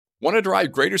Want to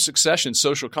drive greater success in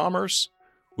social commerce?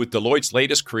 With Deloitte's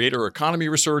latest creator economy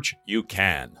research, you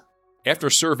can. After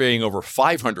surveying over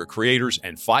 500 creators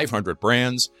and 500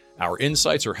 brands, our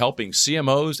insights are helping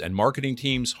CMOs and marketing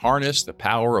teams harness the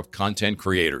power of content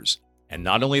creators. And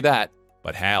not only that,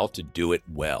 but how to do it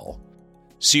well.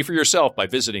 See for yourself by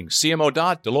visiting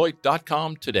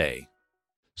cmo.deloitte.com today.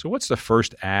 So what's the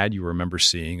first ad you remember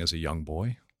seeing as a young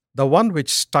boy? The one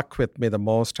which stuck with me the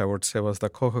most, I would say, was the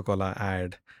Coca-Cola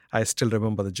ad. I still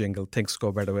remember the jingle, "Things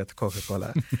go better with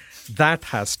Coca-Cola." That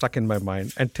has stuck in my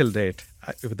mind until date.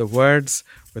 With the words,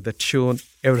 with the tune,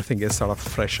 everything is sort of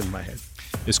fresh in my head.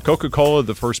 Is Coca-Cola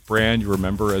the first brand you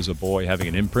remember as a boy having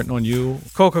an imprint on you?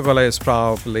 Coca-Cola is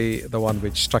probably the one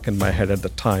which stuck in my head at the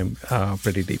time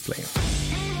pretty deeply.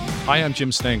 Hi, I'm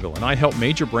Jim Stengel, and I help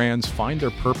major brands find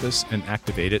their purpose and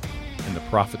activate it, and the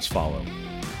profits follow.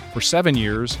 For 7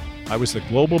 years, I was the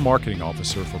global marketing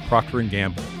officer for Procter &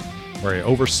 Gamble, where I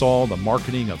oversaw the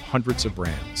marketing of hundreds of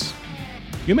brands.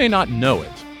 You may not know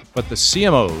it, but the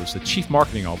CMOs, the chief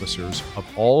marketing officers of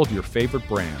all of your favorite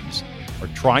brands, are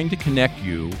trying to connect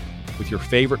you with your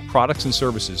favorite products and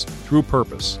services through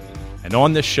purpose. And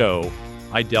on this show,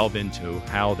 I delve into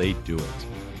how they do it.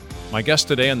 My guest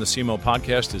today on the CMO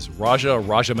podcast is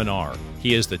Rajamannar.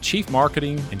 He is the Chief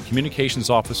Marketing and Communications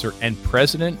Officer and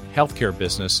President, Healthcare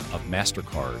Business of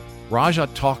Mastercard. Raja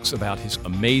talks about his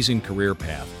amazing career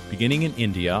path, beginning in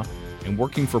India and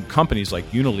working for companies like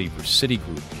Unilever,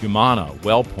 Citigroup, Humana,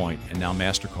 WellPoint, and now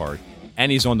Mastercard.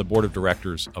 And he's on the board of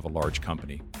directors of a large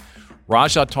company.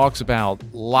 Raja talks about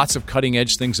lots of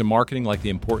cutting-edge things in marketing, like the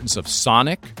importance of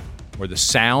sonic or the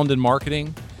sound in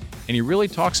marketing. And he really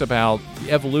talks about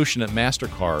the evolution at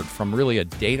Mastercard from really a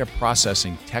data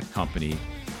processing tech company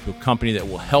to a company that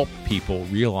will help people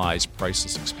realize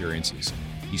priceless experiences.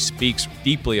 He speaks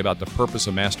deeply about the purpose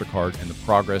of Mastercard and the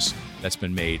progress that's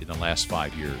been made in the last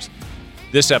 5 years.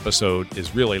 This episode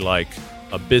is really like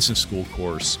a business school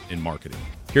course in marketing.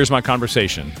 Here's my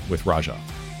conversation with Raja.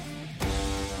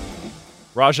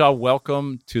 Raja,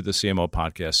 welcome to the CMO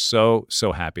podcast.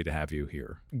 So happy to have you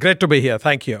here. Great to be here.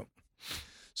 Thank you.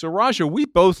 So, Raja, we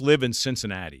both live in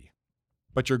Cincinnati,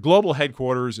 but your global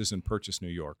headquarters is in Purchase, New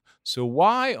York. So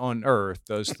why on earth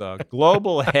does the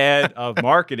global head of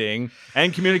marketing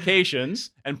and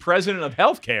communications and president of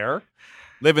healthcare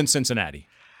live in Cincinnati?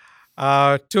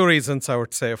 2 reasons, I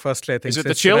would say. Firstly, I think is it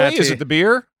the chili? Is it the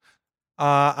beer?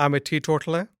 I'm a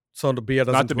teetotaler, so the beer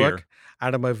doesn't work.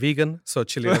 And I'm a vegan, so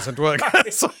chili doesn't work.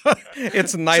 So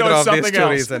it's neither of these 2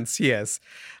 reasons. Yes.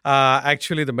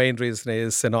 Actually, the main reason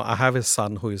is, I have a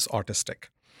son who is autistic.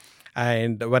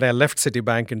 And when I left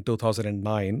Citibank in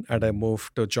 2009 and I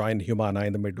moved to join Humana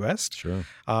in the Midwest,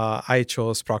 I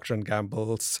chose Procter &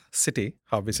 Gamble's City.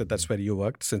 Obviously, that's where you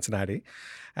worked, Cincinnati.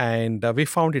 And we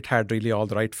found it had really all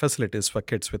the right facilities for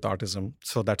kids with autism.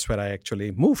 So that's where I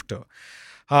actually moved to.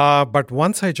 But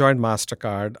once I joined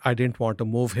Mastercard, I didn't want to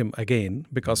move him again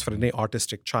because for any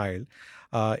autistic child,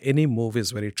 any move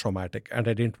is very traumatic. And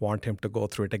I didn't want him to go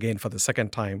through it again for the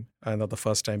second time. And the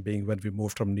first time being when we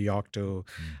moved from New York to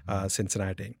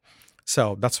Cincinnati.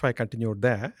 So that's why I continued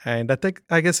there. And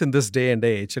I guess in this day and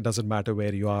age, it doesn't matter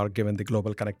where you are given the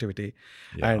global connectivity.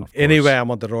 Yeah, and anyway, I'm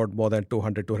on the road more than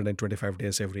 225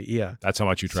 days every year. That's how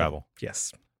much you travel? So,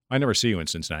 yes. I never see you in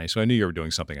Cincinnati, so I knew you were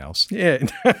doing something else. Yeah,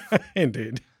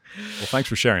 indeed. Well, thanks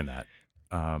for sharing that.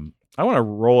 I want to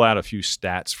roll out a few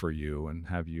stats for you and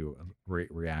have you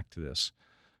react to this.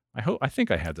 I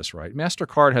think I had this right.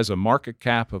 Mastercard has a market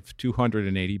cap of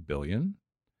 $280 billion.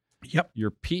 Yep.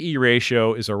 Your PE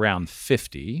ratio is around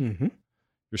 50. Mm-hmm.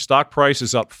 Your stock price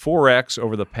is up 4x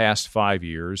over the past 5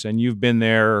 years, and you've been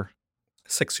there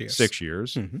 6 years. 6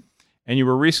 years. Mm-hmm. And you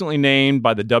were recently named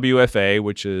by the WFA,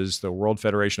 which is the World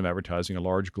Federation of Advertising, a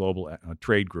large global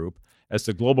trade group, as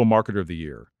the Global Marketer of the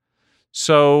Year.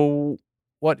 So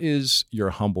what is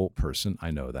your humble person? I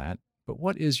know that. But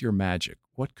what is your magic?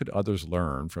 What could others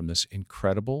learn from this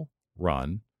incredible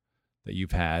run that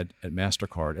you've had at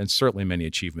Mastercard and certainly many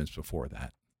achievements before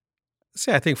that?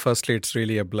 See, I think firstly, it's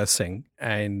really a blessing.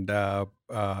 And, part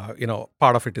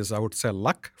of it is, I would say,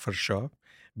 luck for sure.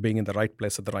 Being in the right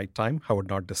place at the right time. I would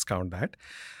not discount that.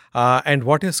 And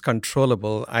what is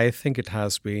controllable, I think it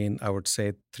has been, I would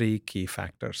say, 3 key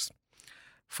factors.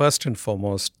 First and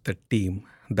foremost, the team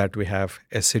that we have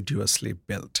assiduously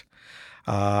built.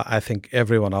 I think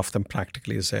every one of them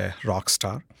practically is a rock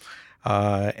star.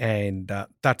 And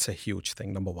that's a huge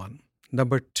thing, number one.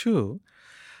 Number two,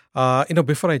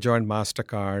 before I joined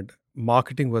Mastercard,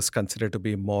 marketing was considered to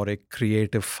be more a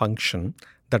creative function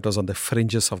that was on the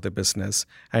fringes of the business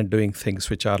and doing things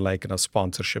which are like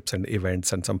sponsorships and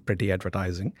events and some pretty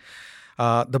advertising.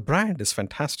 The brand is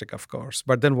fantastic, of course,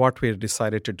 but then what we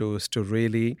decided to do is to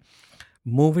really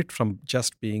move it from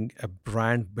just being a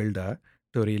brand builder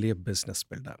to really a business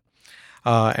builder.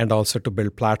 And also to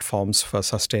build platforms for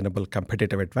sustainable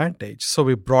competitive advantage. So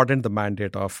we broadened the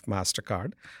mandate of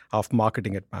Mastercard, of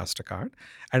marketing at Mastercard.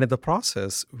 And in the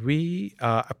process, we,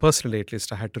 personally at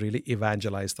least, I had to really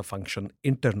evangelize the function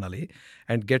internally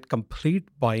and get complete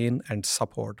buy-in and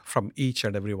support from each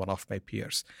and every one of my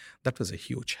peers. That was a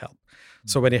huge help.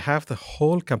 So when you have the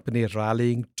whole company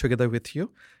rallying together with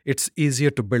you, it's easier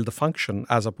to build the function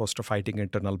as opposed to fighting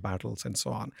internal battles and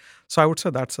so on. So I would say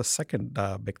that's a second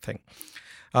big thing.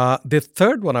 The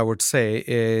third one I would say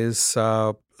is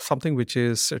something which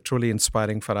is truly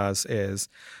inspiring for us is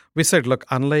we said, look,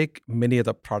 unlike many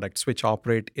other products which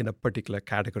operate in a particular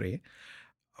category,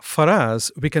 for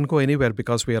us, we can go anywhere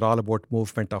because we are all about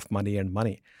movement of money and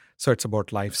money. So it's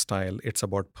about lifestyle, it's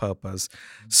about purpose.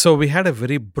 So we had a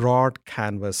very broad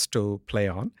canvas to play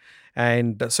on.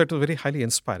 And so it was very highly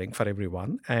inspiring for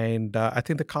everyone. And I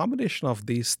think the combination of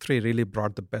these three really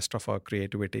brought the best of our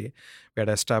creativity. We had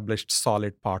established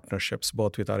solid partnerships,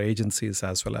 both with our agencies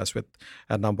as well as with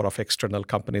a number of external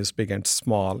companies, big and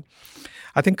small.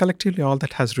 I think collectively, all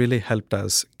that has really helped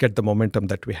us get the momentum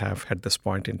that we have at this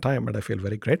point in time. And I feel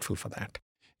very grateful for that.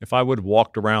 If I would have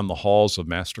walked around the halls of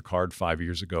Mastercard 5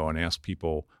 years ago and asked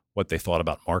people what they thought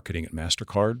about marketing at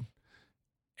Mastercard,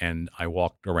 and I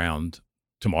walked around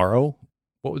tomorrow,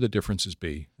 what would the differences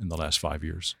be in the last 5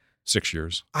 years, 6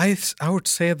 years? I would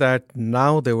say that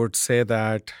now they would say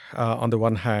that on the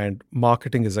one hand,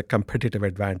 marketing is a competitive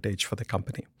advantage for the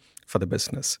company, for the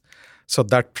business. So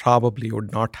that probably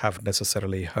would not have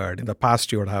necessarily heard. In the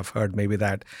past, you would have heard maybe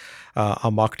that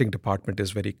our marketing department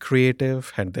is very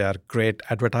creative and they are great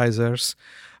advertisers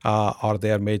or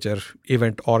they are major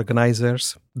event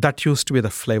organizers. That used to be the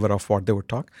flavor of what they would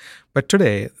talk. But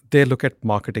today, they look at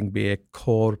marketing be a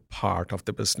core part of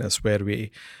the business where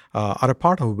we are a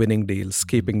part of winning deals,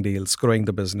 keeping deals, growing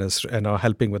the business,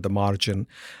 helping with the margin,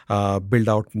 build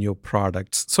out new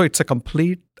products. So it's a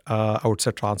complete I would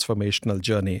say, transformational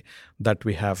journey that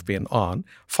we have been on.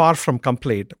 Far from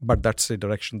complete, but that's the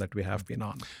direction that we have been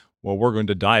on. Well, we're going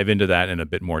to dive into that in a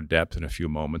bit more depth in a few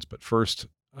moments. But first,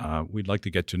 we'd like to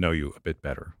get to know you a bit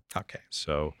better. Okay.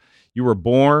 So you were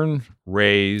born,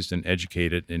 raised, and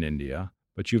educated in India,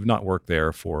 but you've not worked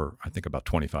there for, I think, about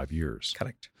 25 years.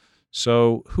 Correct.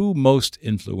 So who most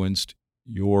influenced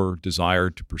your desire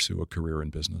to pursue a career in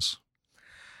business?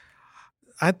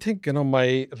 I think,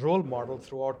 my role model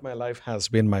throughout my life has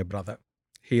been my brother.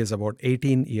 He is about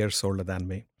 18 years older than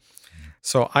me.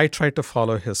 So I tried to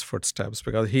follow his footsteps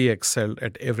because he excelled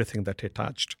at everything that he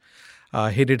touched.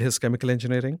 He did his chemical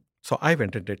engineering. So I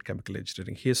went and did chemical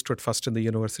engineering. He stood first in the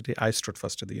university. I stood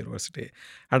first in the university.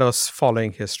 And I was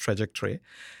following his trajectory.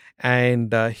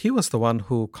 And he was the one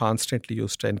who constantly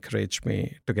used to encourage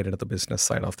me to get into the business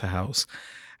side of the house.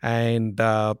 And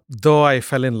though I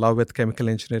fell in love with chemical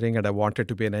engineering and I wanted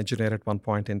to be an engineer at one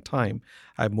point in time,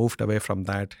 I moved away from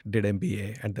that, did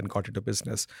MBA, and then got into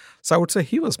business. So I would say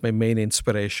he was my main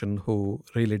inspiration who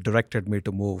really directed me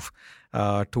to move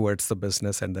towards the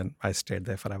business, and then I stayed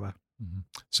there forever. Mm-hmm.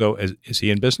 So is he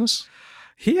in business?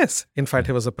 He is. In fact,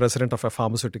 he was the president of a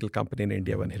pharmaceutical company in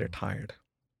India when he retired.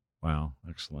 Wow,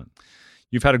 excellent.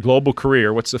 You've had a global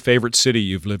career. What's the favorite city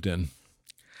you've lived in?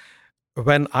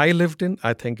 When I lived in,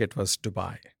 I think it was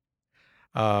Dubai.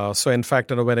 So in fact,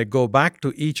 when I go back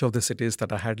to each of the cities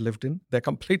that I had lived in, they're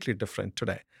completely different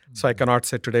today. Mm-hmm. So I cannot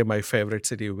say today my favorite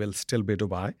city will still be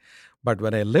Dubai. But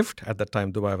when I lived at the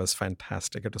time, Dubai was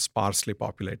fantastic. It was sparsely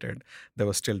populated. There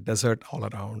was still desert all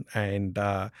around. And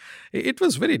it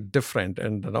was very different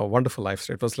and a wonderful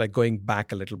lifestyle. It was like going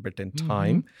back a little bit in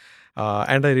time. Mm-hmm.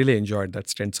 And I really enjoyed that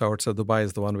stint. So Dubai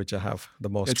is the one which I have the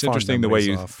most It's interesting the way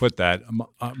you put that.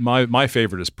 My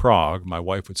favorite is Prague. My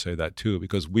wife would say that too,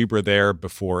 because we were there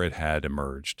before it had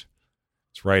emerged.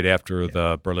 It's right after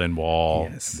the Berlin Wall.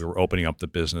 Yes. We were opening up the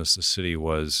business. The city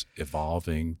was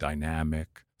evolving,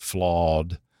 dynamic,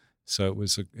 flawed. So it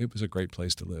was a great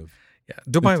place to live. Yeah,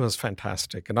 Dubai was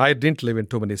fantastic. And I didn't live in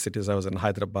too many cities. I was in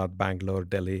Hyderabad, Bangalore,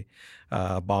 Delhi,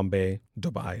 Bombay,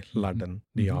 Dubai, London,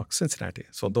 New York, Cincinnati.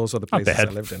 So those are the places I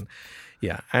lived in.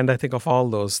 Yeah. And I think of all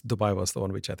those, Dubai was the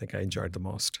one which I think I enjoyed the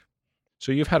most.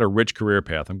 So you've had a rich career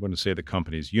path. I'm going to say the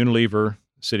companies: Unilever,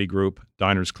 Citigroup,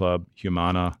 Diners Club,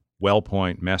 Humana,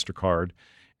 WellPoint, Mastercard,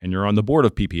 and you're on the board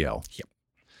of PPL. Yep.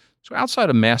 So outside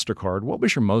of Mastercard, what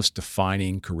was your most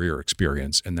defining career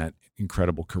experience in that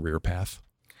incredible career path?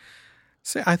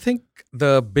 See, I think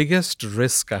the biggest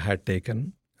risk I had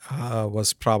taken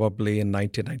was probably in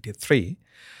 1993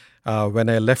 when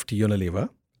I left Unilever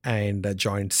and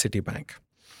joined Citibank.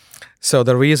 So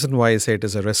the reason why I say it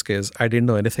is a risk is I didn't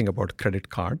know anything about credit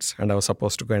cards, and I was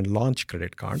supposed to go and launch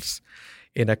credit cards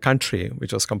in a country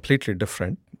which was completely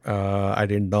different. I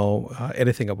didn't know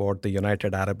anything about the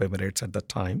United Arab Emirates at the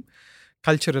time.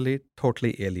 Culturally,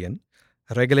 totally alien.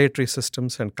 Regulatory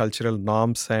systems and cultural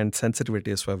norms and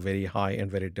sensitivities were very high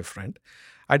and very different.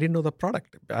 I didn't know the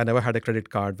product. I never had a credit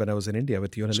card when I was in India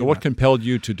with Unilever. So what compelled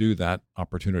you to do that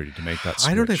opportunity, to make that switch?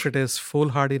 I don't know if it is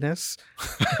foolhardiness.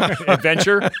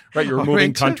 Adventure, right? You're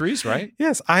moving countries, right?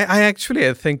 Yes. I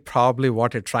think probably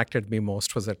what attracted me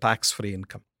most was a tax-free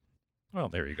income. Well,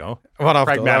 there you go. One of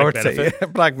pragmatic those, benefit. Say,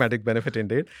 pragmatic benefit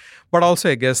indeed. But also,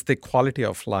 I guess the quality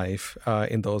of life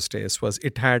in those days was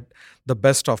it had the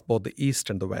best of both the East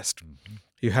and the West. Mm-hmm.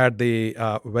 You had the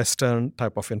Western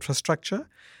type of infrastructure,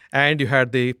 and you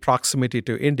had the proximity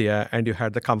to India, and you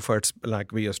had the comforts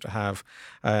like we used to have,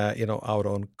 our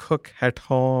own cook at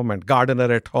home and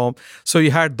gardener at home. So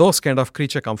you had those kind of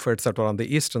creature comforts that were on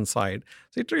the eastern side.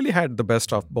 So it really had the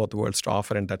best of both worlds to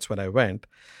offer, and that's when I went.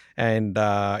 And,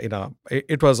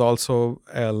 it was also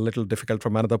a little difficult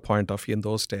from another point of view in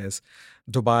those days.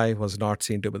 Dubai was not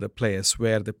seen to be the place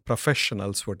where the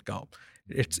professionals would go.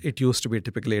 It used to be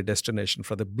typically a destination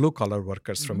for the blue-collar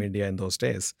workers from India in those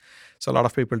days. So a lot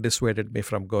of people dissuaded me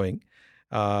from going.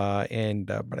 But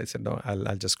I said, no,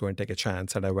 I'll just go and take a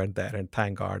chance. And I went there, and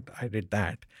thank God I did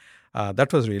that.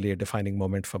 That was really a defining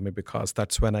moment for me because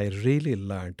that's when I really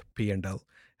learned P&L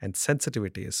and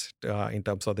sensitivities in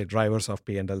terms of the drivers of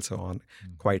P&L, so on,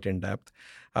 quite in depth.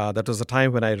 That was a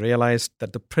time when I realized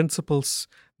that the principles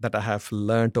that I have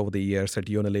learned over the years at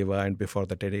Unilever and before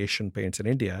that at Asian Paints in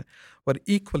India were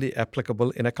equally applicable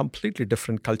in a completely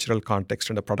different cultural context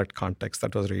and a product context.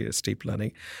 That was really a steep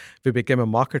learning. We became a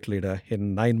market leader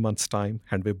in 9 months' time,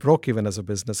 and we broke even as a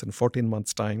business in 14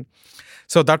 months' time.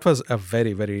 So that was a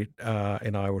very, very,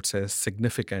 I would say,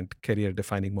 significant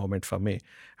career-defining moment for me.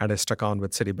 And I stuck on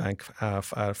with Citibank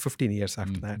for 15 years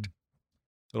after that.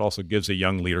 It also gives a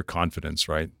young leader confidence,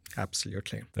 right?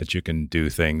 Absolutely. That you can do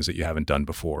things that you haven't done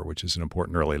before, which is an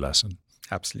important early lesson.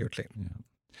 Absolutely. Yeah.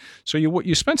 So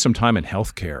you spent some time in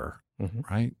healthcare,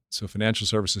 right? So financial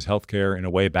services, healthcare, in a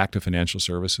way back to financial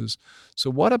services. So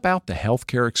what about the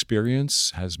healthcare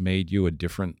experience has made you a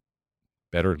different,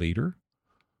 better leader?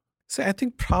 So I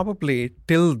think probably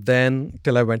till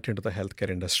I went into the healthcare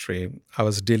industry, I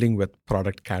was dealing with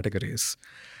product categories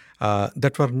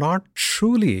that were not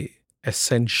truly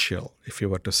essential, if you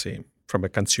were to say, from a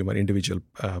consumer, individual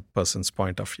person's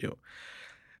point of view.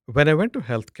 When I went to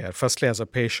healthcare, firstly as a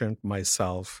patient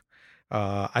myself,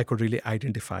 I could really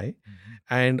identify.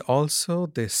 And also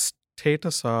the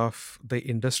status of the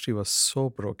industry was so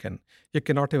broken, you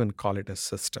cannot even call it a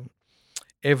system.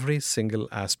 Every single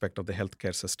aspect of the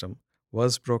healthcare system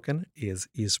was broken,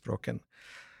 is broken.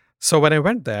 So when I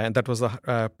went there, and that was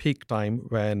the peak time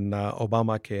when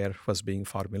Obamacare was being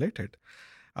formulated,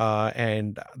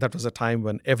 and that was a time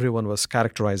when everyone was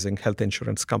characterizing health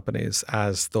insurance companies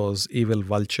as those evil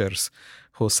vultures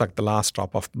who suck the last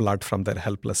drop of blood from their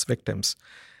helpless victims.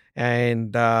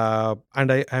 And I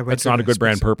went. That's not a good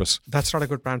brand purpose. That's not a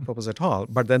good brand purpose at all.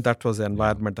 But then that was the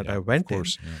environment that I went in.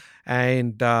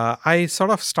 And I sort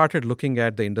of started looking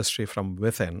at the industry from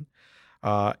within.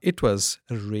 It was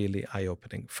really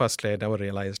eye-opening. Firstly, I never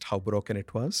realized how broken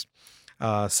it was.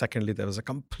 Secondly, there was a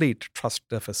complete trust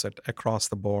deficit across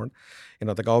the board.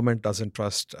 The government doesn't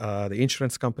trust the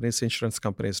insurance companies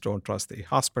don't trust the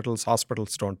hospitals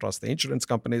don't trust the insurance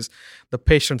companies, the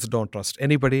patients don't trust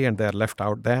anybody, and they're left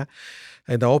out there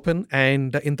in the open.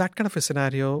 And in that kind of a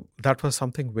scenario, that was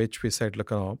something which we said,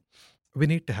 look, we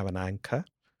need to have an anchor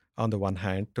on the one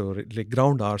hand to really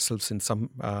ground ourselves in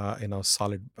some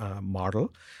solid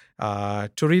model.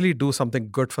 To really do something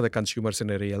good for the consumers in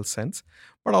a real sense,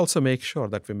 but also make sure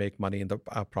that we make money in the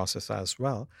process as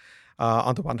well,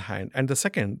 on the one hand. And the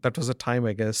second, that was a time,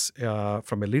 I guess,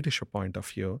 from a leadership point of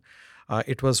view,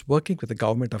 it was working with the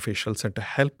government officials and to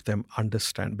help them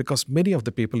understand, because many of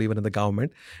the people, even in the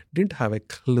government, didn't have a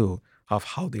clue of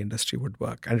how the industry would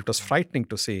work. And it was frightening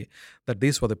to see that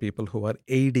these were the people who were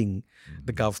aiding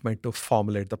the government to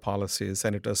formulate the policies.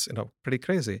 And it was, pretty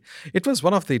crazy. It was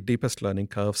one of the deepest learning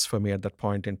curves for me at that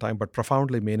point in time, but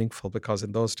profoundly meaningful because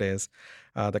in those days,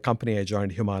 the company I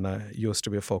joined, Humana, used to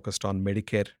be focused on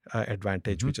Medicare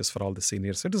Advantage, which is for all the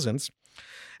senior citizens.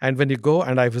 And when you go,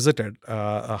 and I visited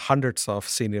hundreds of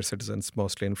senior citizens,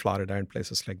 mostly in Florida and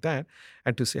places like that,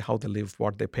 and to see how they live,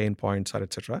 what their pain points are,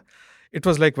 etc. It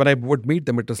was like when I would meet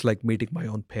them, it was like meeting my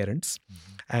own parents.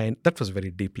 And that was very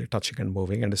deeply touching and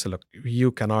moving. And I said, look,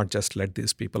 you cannot just let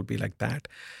these people be like that.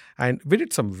 And we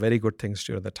did some very good things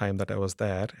during the time that I was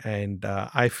there. And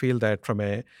I feel that from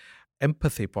a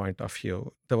empathy point of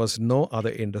view, there was no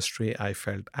other industry I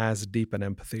felt as deep an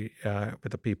empathy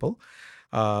with the people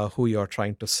who you're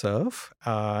trying to serve.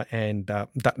 And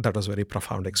that was a very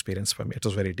profound experience for me. It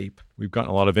was very deep. We've gotten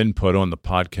a lot of input on the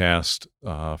podcast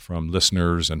from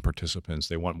listeners and participants.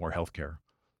 They want more healthcare.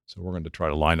 So we're going to try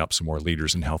to line up some more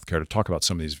leaders in healthcare to talk about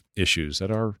some of these issues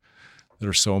that are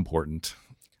so important.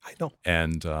 I know.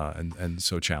 And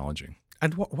so challenging.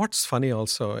 And what's funny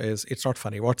also is, it's not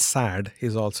funny, what's sad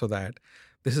is also that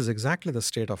this is exactly the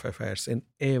state of affairs in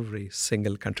every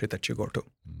single country that you go to.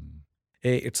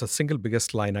 It's a single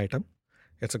biggest line item.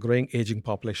 It's a growing aging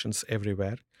populations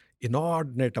everywhere.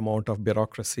 Inordinate amount of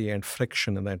bureaucracy and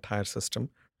friction in the entire system.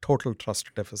 Total trust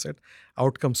deficit.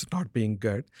 Outcomes not being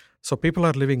good. So people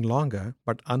are living longer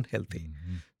but unhealthy.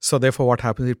 So therefore what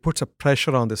happens, it puts a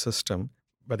pressure on the system.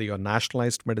 Whether you're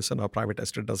nationalized medicine or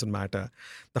privatized, it doesn't matter.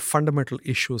 The fundamental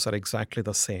issues are exactly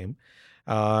the same.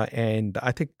 And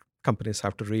I think companies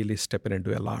have to really step in and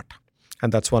do a lot.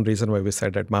 And that's one reason why we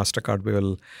said at Mastercard, we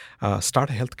will start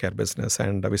a healthcare business.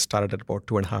 And we started it about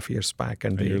 2.5 years back.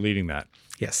 And you're leading that.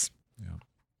 Yes. Yeah.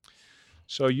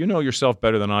 So you know yourself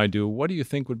better than I do. What do you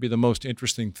think would be the most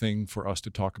interesting thing for us to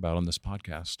talk about on this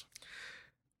podcast?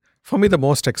 For me, the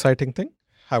most exciting thing,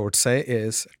 I would say,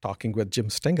 is talking with Jim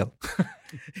Stengel.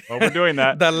 Well, we're doing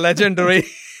that. the legendary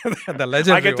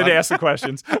I get to ask the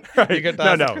questions. Right? You get to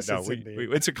ask the questions.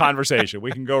 It's a conversation.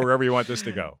 We can go wherever you want this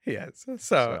to go. Yes.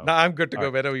 So now I'm good to go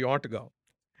wherever you want to go.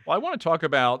 Well, I want to talk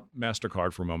about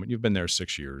Mastercard for a moment. You've been there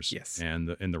 6 years. Yes.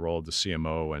 And in the role of the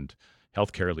CMO and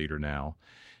healthcare leader now.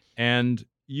 And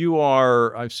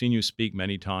I've seen you speak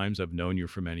many times. I've known you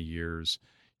for many years.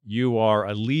 You are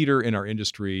a leader in our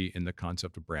industry in the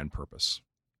concept of brand purpose.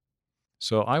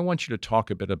 So I want you to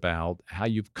talk a bit about how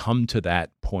you've come to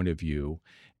that point of view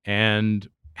and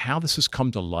how this has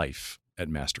come to life at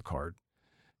Mastercard.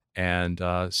 And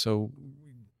so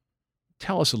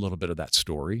tell us a little bit of that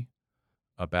story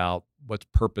about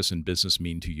what purpose and business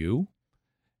mean to you,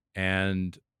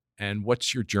 and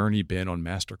what's your journey been on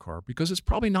Mastercard? Because it's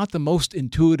probably not the most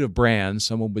intuitive brand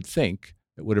someone would think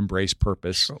that would embrace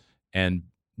purpose and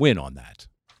win on that.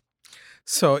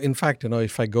 So, in fact,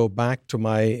 if I go back to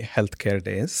my healthcare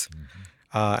days,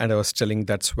 and I was telling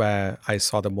that's where I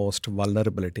saw the most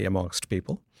vulnerability amongst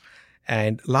people.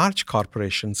 And large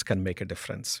corporations can make a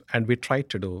difference. And we tried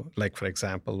to do, like, for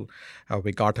example,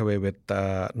 we got away with,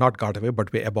 not got away,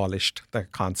 but we abolished the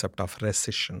concept of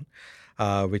rescission,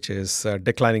 which is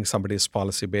declining somebody's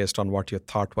policy based on what you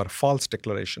thought were false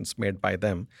declarations made by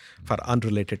them for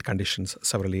unrelated conditions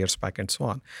several years back and so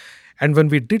on. And when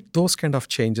we did those kind of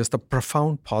changes, the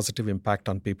profound positive impact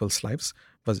on people's lives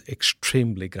was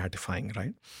extremely gratifying,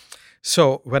 right?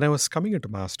 So when I was coming into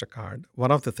Mastercard, one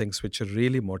of the things which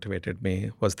really motivated me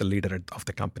was the leader of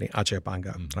the company, Ajay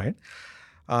Banga, right?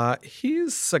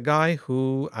 He's a guy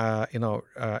who,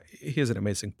 he is an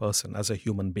amazing person as a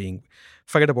human being.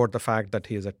 Forget about the fact that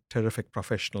he is a terrific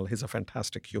professional. He's a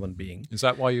fantastic human being. Is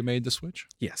that why you made the switch?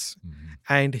 Yes.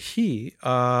 And he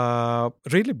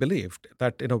really believed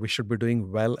that, we should be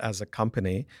doing well as a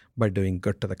company by doing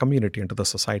good to the community and to the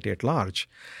society at large.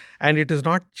 And it is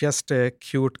not just a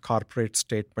cute corporate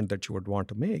statement that you would want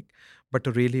to make, but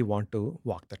to really want to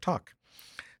walk the talk.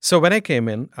 So when I came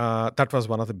in, that was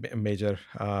one of the major,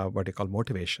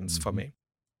 motivations for me.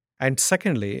 And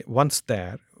secondly, once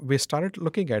there, we started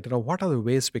looking at, what are the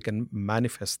ways we can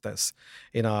manifest this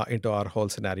into our whole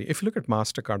scenario. If you look at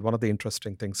Mastercard, one of the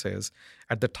interesting things is,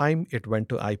 at the time it went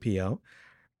to IPO,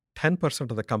 10%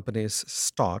 of the company's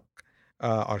stock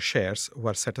or shares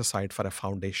were set aside for a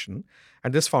foundation.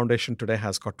 And this foundation today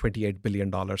has got $28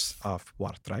 billion of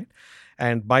worth, right?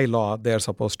 And by law, they're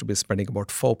supposed to be spending about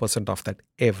 4% of that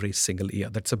every single year.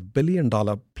 That's $1 billion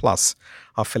plus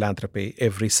of philanthropy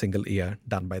every single year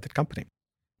done by the company.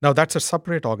 Now, that's a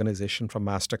separate organization from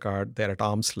Mastercard. They're at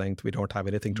arm's length. We don't have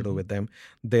anything to do with them.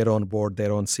 Their own board,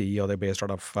 their own CEO, they're based out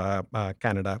of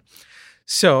Canada.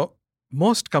 So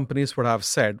most companies would have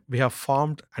said, we have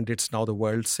formed, and it's now the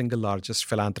world's single largest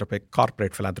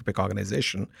corporate philanthropic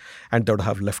organization, and they would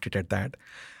have left it at that.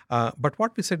 But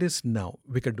what we said is, no,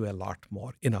 we can do a lot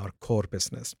more in our core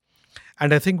business.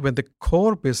 And I think when the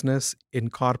core business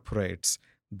incorporates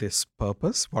this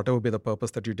purpose, whatever be the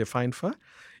purpose that you define for,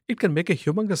 it can make a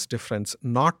humongous difference,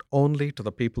 not only to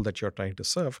the people that you're trying to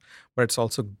serve, but it's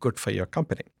also good for your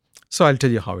company. So I'll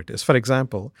tell you how it is. For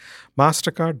example,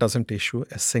 Mastercard doesn't issue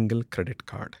a single credit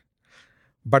card.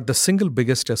 But the single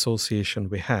biggest association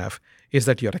we have is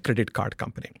that you're a credit card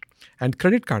company. And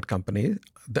credit card company,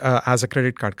 as a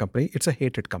credit card company, it's a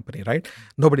hated company, right?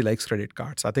 Nobody likes credit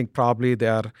cards. I think probably they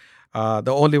are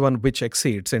the only one which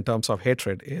exceeds in terms of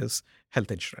hatred is health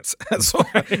insurance.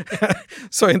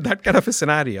 So in that kind of a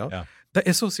scenario, the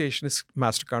association is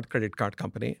Mastercard credit card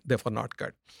company, therefore not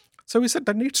good. So we said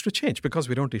that needs to change because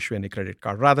we don't issue any credit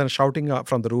card. Rather than shouting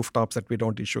from the rooftops that we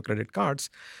don't issue credit cards,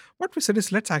 what we said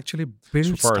is let's actually build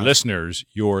So for our listeners,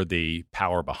 you're the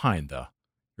power behind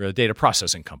you're a data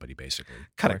processing company, basically.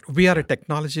 Correct. We are a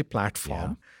technology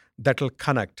platform that will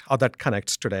connect, or that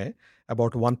connects today,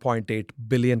 about 1.8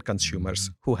 billion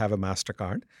consumers who have a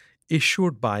Mastercard,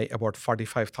 issued by about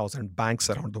 45,000 banks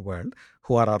around the world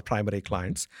who are our primary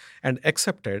clients, and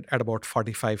accepted at about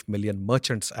 45 million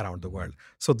merchants around the world.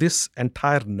 So this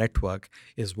entire network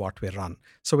is what we run.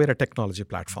 So we're a technology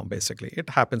platform, basically. It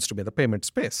happens to be the payment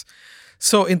space.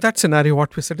 So in that scenario,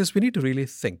 what we said is we need to really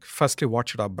think, firstly, what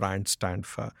should our brand stand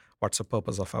for? What's the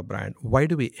purpose of our brand? Why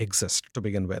do we exist to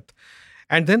begin with?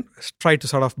 And then try to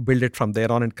sort of build it from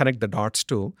there on and connect the dots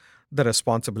to the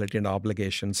responsibility and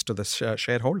obligations to the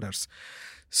shareholders.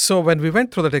 So when we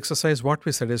went through that exercise, what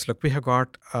we said is, look, we have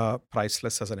got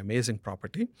Priceless as an amazing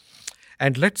property,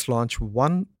 and let's launch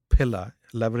one pillar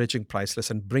leveraging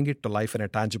Priceless and bring it to life in a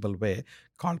tangible way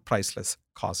called Priceless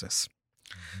Causes.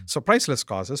 So Priceless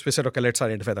Causes, we said, okay, let's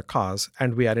identify the cause,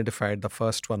 and we identified the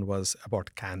first one was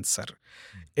about cancer.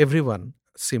 Everyone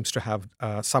seems to have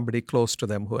somebody close to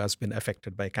them who has been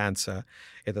affected by cancer,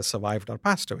 either survived or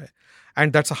passed away.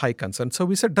 And that's a high concern. So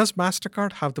we said, does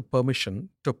Mastercard have the permission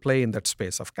to play in that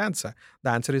space of cancer? The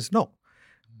answer is no.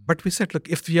 But we said, look,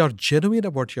 if you are genuine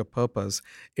about your purpose,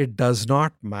 it does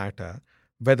not matter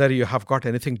whether you have got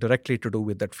anything directly to do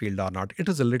with that field or not. It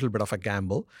is a little bit of a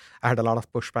gamble. I had a lot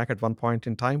of pushback at one point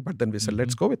in time, but then we said,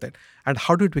 let's go with it. And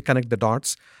how did we connect the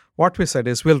dots? What we said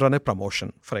is we'll run a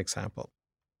promotion, for example.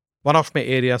 One of my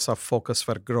areas of focus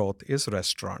for growth is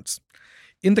restaurants.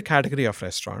 In the category of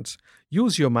restaurants,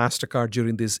 use your Mastercard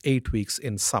during these 8 weeks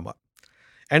in summer.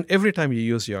 And every time you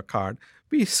use your card,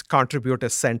 we contribute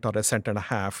a cent or a cent and a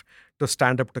half to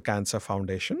Stand Up to Cancer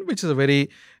Foundation, which is a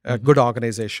very good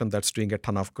organization that's doing a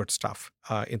ton of good stuff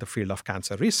in the field of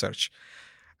cancer research.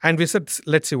 And we said,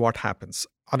 let's see what happens.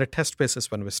 On a test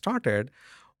basis, when we started,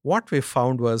 what we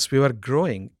found was we were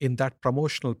growing in that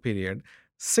promotional period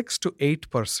 6 to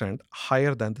 8%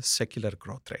 higher than the secular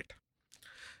growth rate,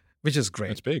 which is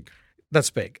great.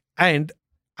 That's big. And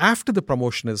after the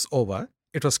promotion is over,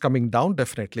 it was coming down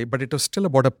definitely, but it was still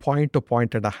about a point to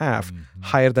point and a half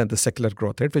higher than the secular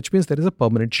growth rate, which means there is a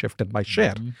permanent shift in my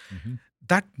share.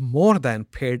 That more than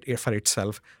paid for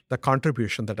itself the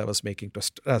contribution that I was making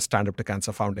to Stand Up to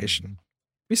Cancer Foundation.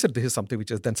 We said this is something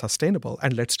which is then sustainable,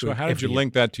 and let's do it. So how did you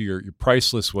link that to your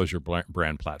Priceless was your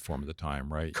brand platform at the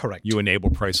time, right? Correct. You enable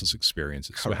priceless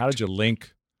experiences. Correct. So how did you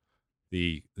link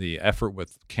the effort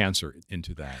with cancer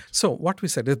into that? So what we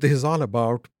said is this is all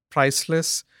about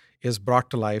Priceless is brought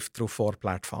to life through 4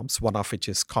 platforms, one of which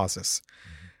is Causes.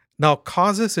 Now,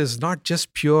 Causes is not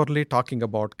just purely talking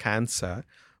about cancer,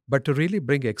 but to really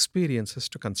bring experiences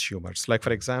to consumers. Like,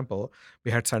 for example,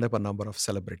 we had signed up a number of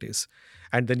celebrities.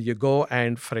 And then you go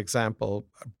and, for example,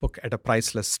 book at a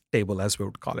Priceless table, as we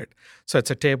would call it. So it's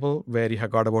a table where you have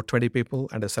got about 20 people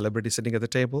and a celebrity sitting at the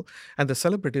table. And the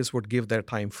celebrities would give their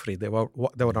time free. They were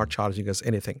not charging us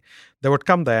anything. They would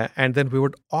come there, and then we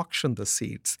would auction the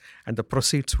seats. And the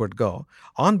proceeds would go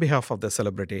on behalf of the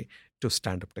celebrity to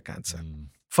Stand Up to Cancer.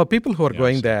 For people who are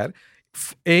going there,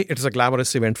 it's a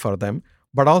glamorous event for them.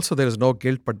 But also there is no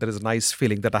guilt, but there is a nice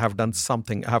feeling that I have done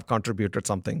something, I have contributed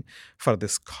something for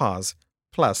this cause.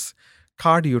 Plus,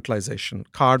 card utilization.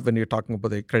 Card, when you're talking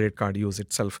about the credit card use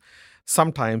itself,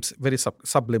 sometimes very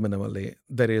subliminally,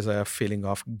 there is a feeling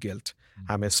of guilt.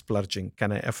 Am I splurging?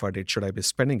 Can I afford it? Should I be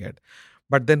spending it?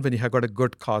 But then when you have got a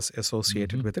good cause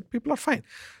associated with it, people are fine.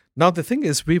 Now, the thing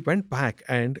is, we went back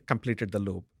and completed the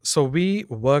loop. So we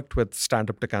worked with Stand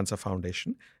Up to Cancer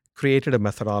Foundation, created a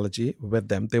methodology with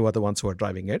them. They were the ones who were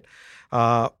driving it,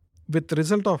 with the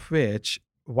result of which,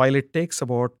 while it takes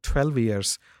about 12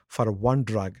 years for one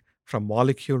drug from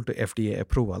molecule to FDA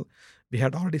approval, we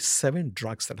had already 7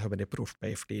 drugs that have been approved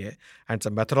by FDA. And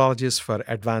some methodologies for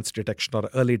advanced detection or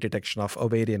early detection of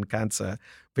ovarian cancer,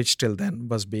 which till then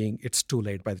was it's too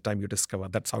late by the time you discover.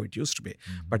 That's how it used to be.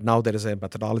 But now there is a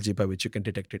methodology by which you can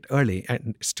detect it early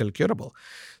and it's still curable.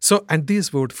 So, and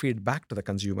these would feed back to the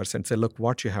consumers and say, look,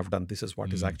 what you have done, this is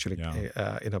what is actually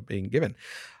being given.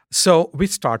 So we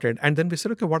started, and then we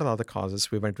said, okay, what are the other causes?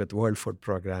 We went with World Food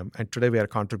Program, and today we are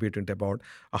contributing to about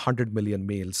 100 million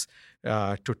meals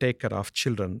to take care of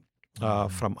children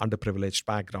from underprivileged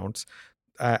backgrounds.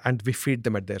 and we feed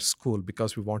them at their school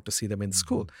because we want to see them in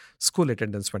school. School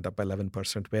attendance went up by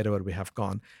 11% wherever we have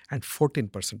gone, and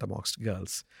 14% amongst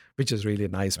girls, which is really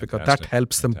nice because that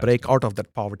helps them break out of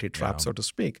that poverty trap, so to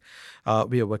speak.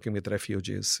 We are working with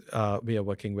refugees. We are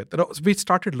working with, we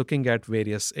started looking at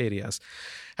various areas.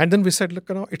 And then we said, look,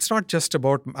 it's not just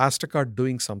about Mastercard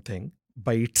doing something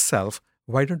by itself.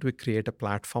 Why don't we create a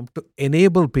platform to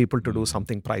enable people to do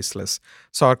something priceless?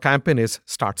 So our campaign is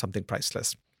Start Something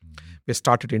Priceless. We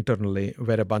started internally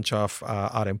where a bunch of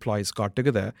our employees got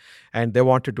together and they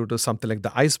wanted to do something like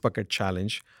the Ice Bucket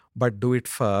Challenge, but do it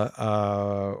for,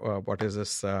 what is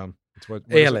this? What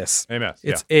ALS.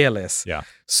 It's ALS. Yeah.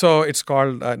 So it's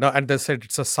called, and they said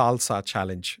it's a salsa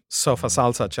challenge. So for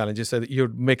salsa challenge, you said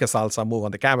you'd make a salsa move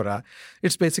on the camera.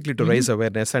 It's basically to raise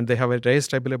awareness, and they have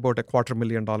raised, I believe, about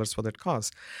 $250,000 for that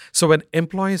cause. So when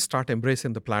employees start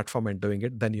embracing the platform and doing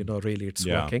it, then really it's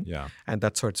working. Yeah. And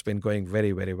that's how it's been going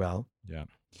very, very well. Yeah.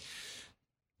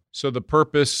 So the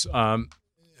purpose,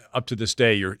 up to this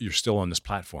day, you're still on this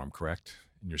platform, correct?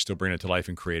 And you're still bringing it to life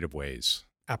in creative ways.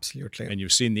 Absolutely. And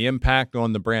you've seen the impact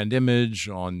on the brand image,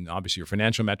 on obviously your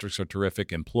financial metrics are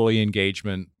terrific, employee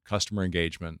engagement, customer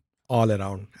engagement. All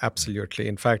around. Absolutely.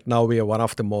 In fact, now we are one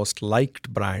of the most liked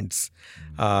brands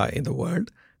in the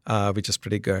world, which is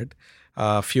pretty good.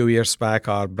 A few years back,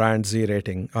 our brand Z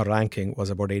rating, our ranking was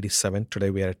about 87. Today,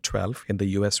 we are at 12. In the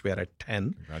US, we are at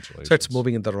 10. Congratulations. So it's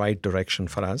moving in the right direction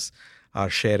for us. Our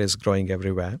share is growing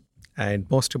everywhere. And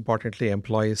most importantly,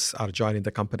 employees are joining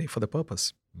the company for the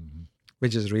purpose.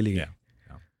 Which is really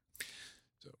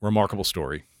remarkable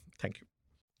story. Thank you.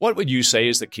 What would you say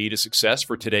is the key to success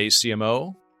for today's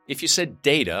CMO? If you said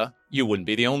data, you wouldn't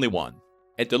be the only one.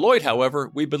 At Deloitte,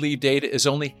 however, we believe data is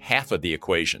only half of the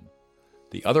equation.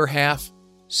 The other half,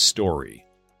 story.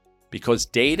 Because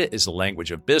data is the language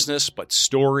of business, but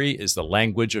story is the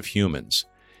language of humans.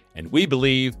 And we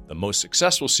believe the most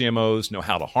successful CMOs know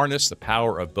how to harness the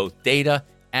power of both data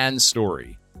and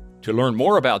story. To learn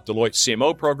more about Deloitte's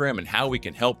CMO program and how we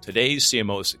can help today's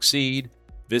CMOs succeed,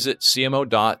 visit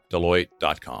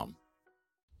cmo.deloitte.com.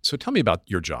 So tell me about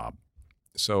your job.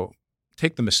 So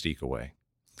take the mystique away.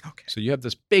 Okay. So you have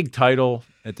this big title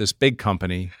at this big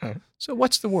company. So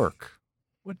what's the work?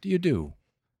 What do you do?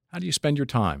 How do you spend your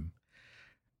time?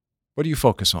 What do you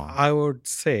focus on? I would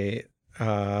say,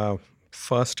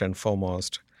 first and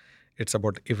foremost, it's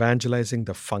about evangelizing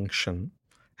the function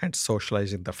and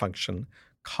socializing the function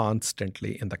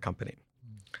constantly in the company.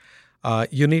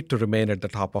 You need to remain at the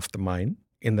top of the mind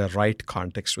in the right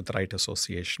context with the right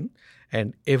association,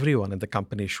 and everyone in the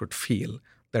company should feel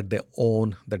that they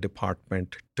own the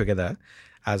department together,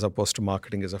 as opposed to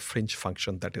marketing as a fringe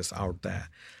function that is out there.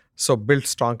 So build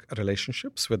strong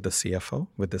relationships with the CFO,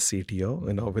 with the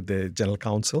CTO, with the general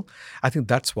counsel. I think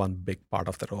that's one big part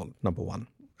of the role, number one.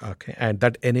 Okay, and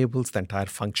that enables the entire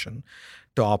function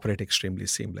to operate extremely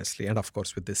seamlessly, and of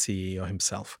course with the CEO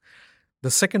himself.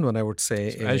 The second one I would say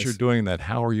is, as you're doing that,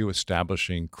 how are you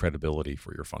establishing credibility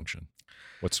for your function?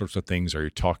 What sorts of things are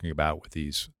you talking about with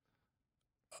these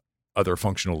other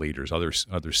functional leaders, other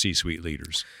C-suite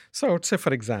leaders? So I would say,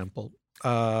 for example,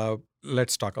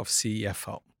 let's talk of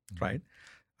CFO, right?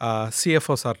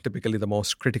 CFOs are typically the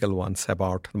most critical ones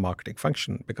about the marketing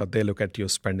function because they look at you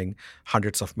spending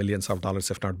hundreds of millions of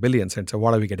dollars, if not billions, and say,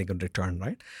 what are we getting in return,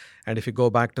 right? And if you go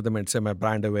back to them and say, my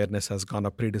brand awareness has gone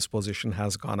up, predisposition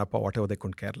has gone up, or whatever, they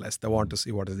couldn't care less. They want to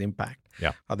see what is the impact,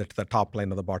 whether it's the top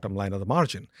line or the bottom line or the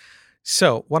margin.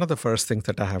 So one of the first things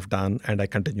that I have done, and I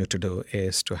continue to do,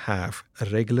 is to have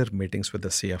regular meetings with the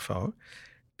CFO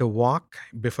to walk,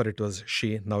 before it was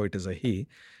she, now it is a he,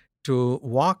 to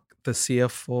walk the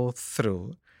CFO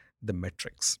through the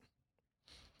metrics.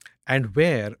 And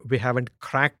where we haven't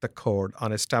cracked the code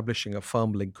on establishing a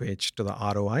firm linkage to the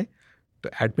ROI,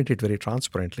 to admit it very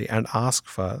transparently and ask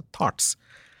for thoughts.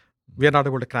 We are not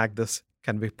able to crack this.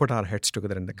 Can we put our heads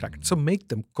together and crack it? So make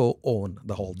them co-own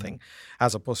the whole thing,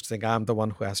 as opposed to saying, I'm the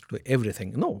one who has to do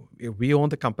everything. No, we own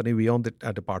the company, we own the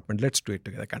department, let's do it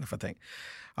together, kind of a thing.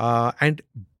 And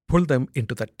pull them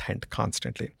into the tent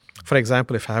constantly. For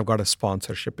example, if I have got a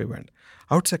sponsorship event,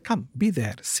 I would say, come, be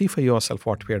there, see for yourself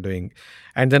what we are doing.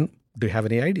 And then, do you have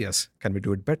any ideas? Can we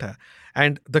do it better?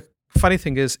 And the funny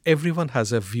thing is, everyone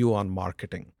has a view on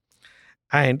marketing.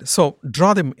 And so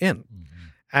draw them in.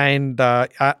 And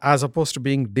as opposed to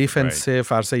being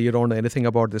defensive or say you don't know anything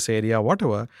about this area,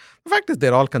 whatever, the fact is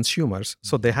they're all consumers.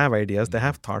 So they have ideas, they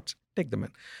have thoughts, take them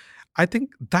in. I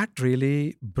think that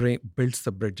really builds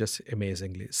the bridges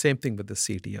amazingly. Same thing with the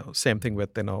CTO, same thing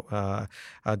with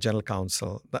general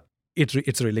counsel.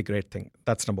 It's a really great thing.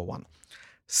 That's number one.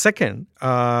 Second,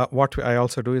 what I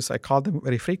also do is I call them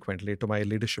very frequently to my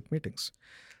leadership meetings.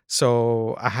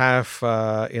 So I have,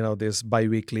 these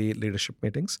bi-weekly leadership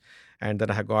meetings. And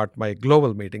then I have got my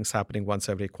global meetings happening once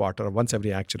every quarter, or once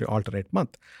every actually alternate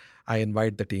month. I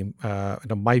invite the team,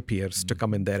 my peers, to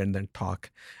come in there and then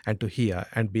talk and to hear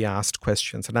and be asked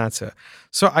questions and answer.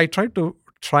 So I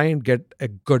try and get a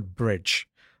good bridge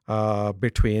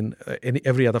between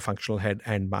every other functional head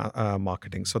and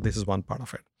marketing. So this is one part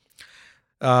of it.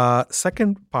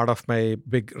 Second part of my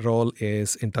big role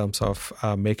is in terms of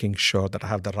making sure that I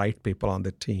have the right people on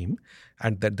the team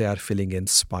and that they are feeling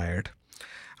inspired.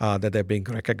 That they're being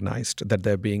recognized, that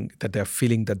they're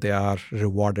feeling that they are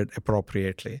rewarded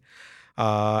appropriately.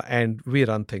 And we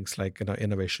run things like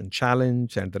innovation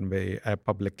challenge, and then we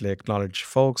publicly acknowledge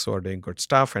folks who are doing good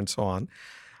stuff and so on.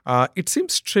 It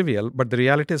seems trivial, but the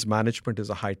reality is management is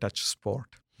a high touch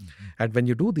sport. Mm-hmm. And when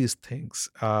you do these things,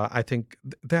 I think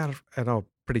they are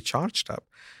pretty charged up.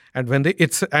 And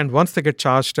once they get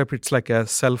charged up, it's like a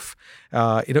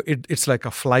it's like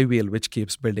a flywheel which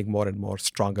keeps building more and more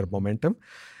stronger momentum.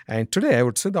 And today, I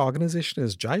would say the organization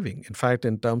is jiving. In fact,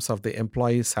 in terms of the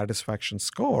employee satisfaction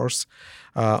scores,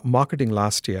 marketing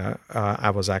last year, I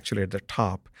was actually at the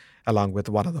top, along with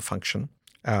one other function,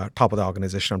 top of the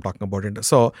organization I'm talking about.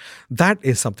 So that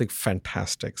is something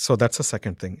fantastic. So that's the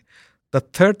second thing. The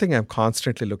third thing, I'm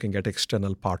constantly looking at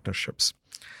external partnerships.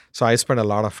 So I spend a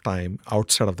lot of time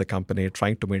outside of the company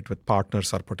trying to meet with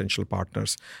partners or potential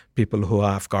partners, people who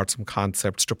have got some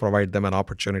concepts to provide them an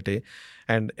opportunity.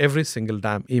 And every single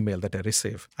damn email that I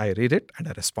receive, I read it and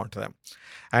I respond to them.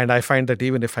 And I find that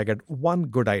even if I get one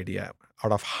good idea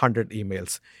out of 100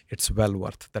 emails, it's well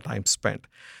worth the time spent.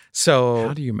 So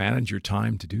how do you manage your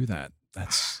time to do that?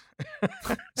 It's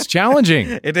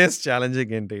challenging. It is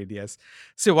challenging indeed, yes.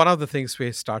 See, one of the things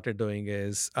we started doing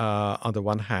is, on the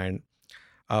one hand,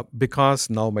 because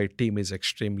now my team is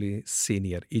extremely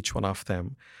senior, each one of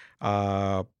them,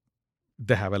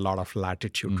 they have a lot of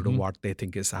latitude to do what they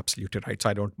think is absolutely right. So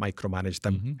I don't micromanage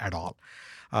them at all.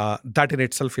 That in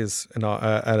itself is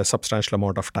a substantial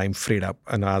amount of time freed up,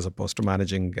 as opposed to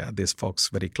managing these folks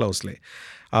very closely.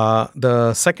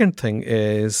 The second thing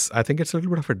is, I think it's a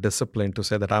little bit of a discipline to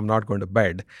say that I'm not going to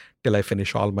bed till I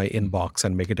finish all my inbox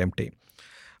and make it empty.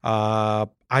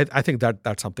 I think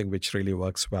that's something which really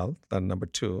works well. Then number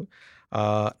two.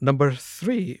 Number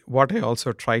three, what I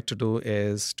also try to do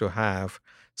is to have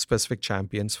specific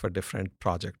champions for different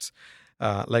projects.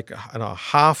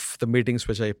 Half the meetings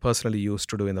which I personally used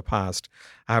to do in the past,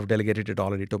 I have delegated it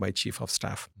already to my chief of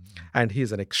staff. And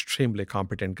he's an extremely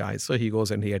competent guy. So he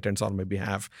goes and he attends on my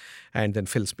behalf and then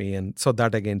fills me in. So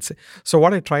that again, so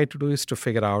what I try to do is to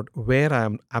figure out where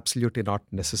I'm absolutely not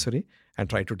necessary and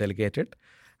try to delegate it.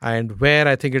 And where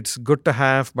I think it's good to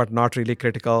have, but not really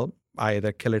critical, I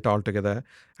either kill it altogether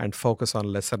and focus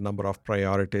on lesser number of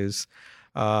priorities,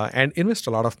 and invest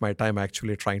a lot of my time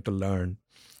actually trying to learn.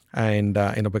 And,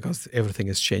 because everything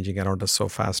is changing around us so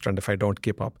fast. And if I don't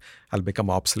keep up, I'll become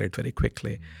obsolete very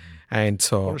quickly. And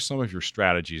so, what are some of your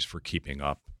strategies for keeping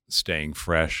up, staying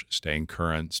fresh, staying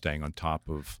current, staying on top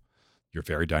of your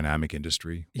very dynamic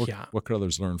industry? What could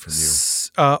others learn from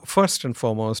you? First and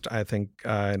foremost, I think,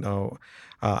 I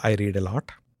read a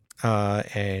lot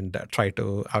and try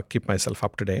to keep myself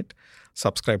up to date.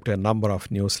 Subscribe to a number of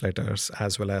newsletters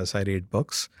as well as I read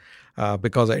books.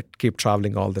 Because I keep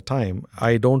traveling all the time.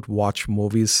 I don't watch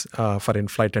movies for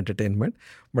in-flight entertainment,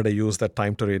 but I use that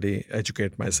time to really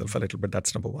educate myself a little bit.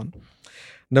 That's number one.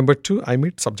 Number two, I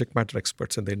meet subject matter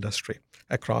experts in the industry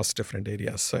across different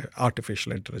areas,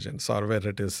 artificial intelligence, or whether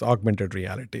it is augmented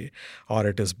reality, or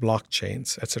it is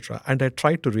blockchains, etc. And I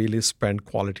try to really spend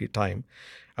quality time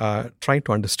trying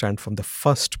to understand from the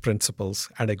first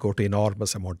principles, and I go to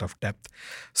enormous amount of depth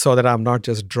so that I'm not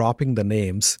just dropping the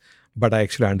names, but I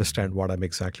actually understand what I'm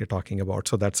exactly talking about.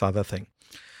 So that's the other thing.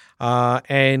 I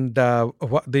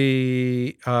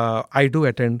do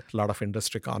attend a lot of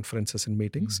industry conferences and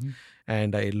meetings,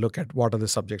 and I look at what are the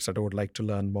subjects that I would like to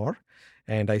learn more,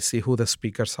 and I see who the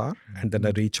speakers are, and then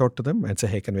I reach out to them and say,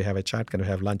 hey, can we have a chat? Can we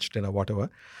have lunch, dinner, whatever?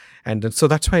 And then, so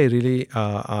that's why I really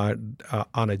are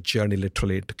on a journey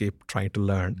literally to keep trying to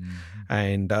learn.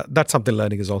 And that's something,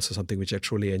 learning is also something which I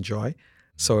truly enjoy.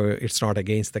 So it's not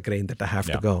against the grain that I have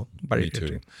to go. But me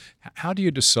too. How do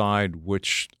you decide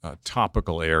which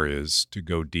topical areas to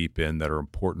go deep in that are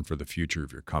important for the future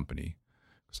of your company?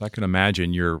 Because I can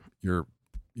imagine your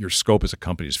scope as a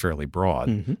company is fairly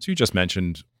broad. So you just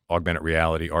mentioned augmented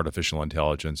reality, artificial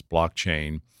intelligence,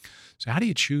 blockchain. So how do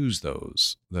you choose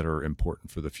those that are important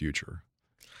for the future?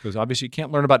 Because obviously you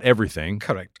can't learn about everything.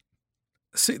 Correct.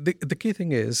 See, the key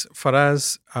thing is, for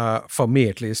us, for me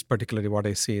at least, particularly what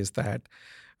I see is that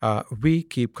we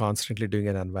keep constantly doing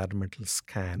an environmental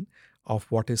scan of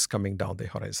what is coming down the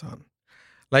horizon.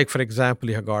 Like, for example,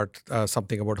 you have got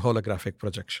something about holographic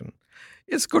projection.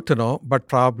 It's good to know, but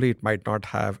probably it might not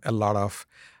have a lot of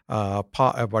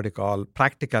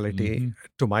practicality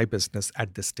to my business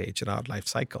at this stage in our life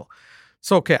cycle.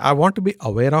 So, okay, I want to be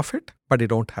aware of it, but you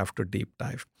don't have to deep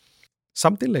dive.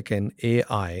 Something like an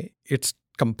AI, it's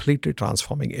completely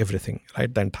transforming everything,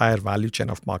 right? The entire value chain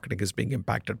of marketing is being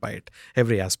impacted by it,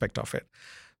 every aspect of it.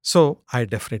 So I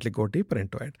definitely go deeper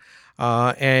into it.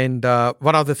 And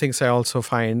one of the things I also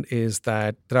find is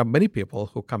that there are many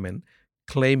people who come in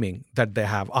claiming that they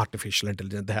have artificial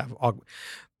intelligence,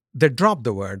 they drop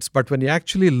the words, but when you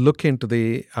actually look into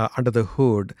the under the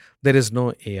hood, there is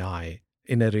no AI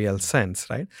in a real sense,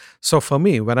 right? So for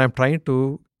me, when I'm trying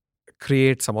to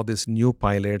create some of these new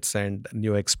pilots and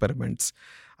new experiments,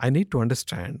 I need to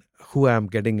understand who I'm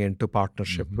getting into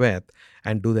partnership with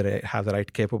and do they have the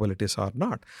right capabilities or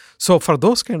not. So for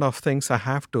those kind of things, I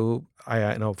have to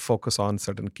focus on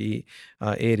certain key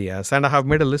areas. And I have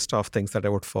made a list of things that I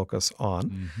would focus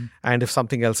on. And if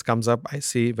something else comes up, I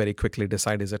see very quickly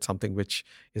decide, is it something which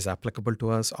is applicable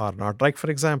to us or not? Like, for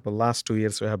example, last 2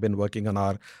 years, we have been working on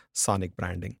our sonic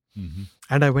branding.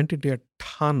 And I went into a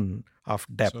ton of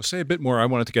depth. So say a bit more. I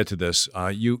wanted to get to this.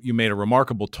 You made a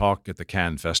remarkable talk at the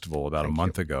Cannes Festival about a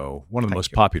month ago, one of the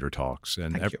most popular talks.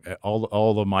 And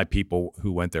all of my people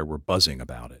who went there were buzzing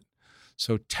about it.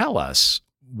 So tell us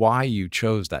why you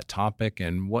chose that topic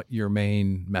and what your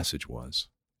main message was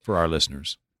for our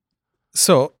listeners.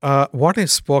 So what I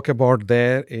spoke about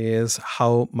there is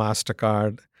how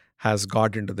Mastercard has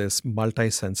got into this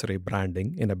multi-sensory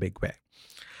branding in a big way.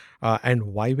 And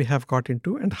why we have got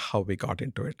into and how we got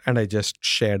into it. And I just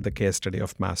shared the case study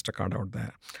of Mastercard out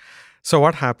there. So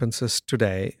what happens is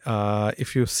today,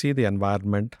 if you see the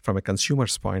environment from a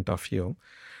consumer's point of view,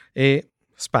 A,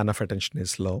 span of attention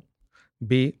is low.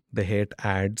 B, they hate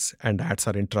ads and ads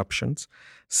are interruptions.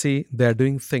 C, they're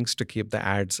doing things to keep the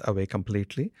ads away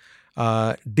completely.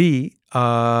 D,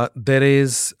 there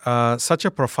is such a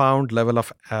profound level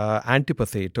of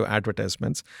antipathy to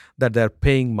advertisements that they're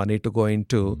paying money to go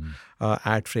into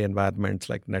ad-free environments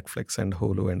like Netflix and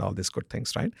Hulu and all these good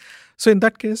things, right? So in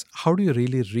that case, how do you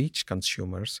really reach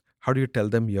consumers? How do you tell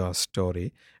them your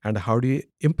story? And how do you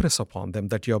impress upon them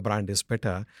that your brand is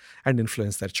better and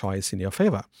influence their choice in your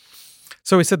favor?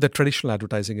 So we said that traditional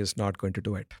advertising is not going to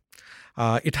do it.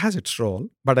 It has its role,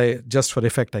 but just for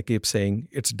effect, I keep saying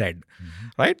it's dead,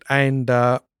 right? And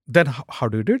then how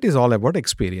do you do it? Is all about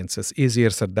experiences.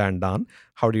 Easier said than done.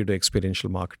 How do you do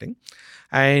experiential marketing?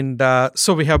 And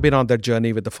so we have been on that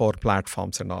journey with the 4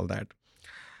 platforms and all that.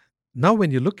 Now,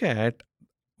 when you look at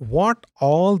what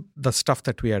all the stuff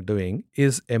that we are doing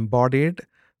is embodied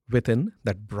within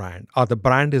that brand, or the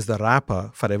brand is the wrapper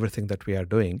for everything that we are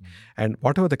doing. And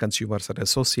whatever the consumers are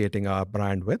associating our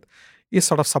brand with is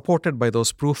sort of supported by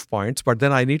those proof points. But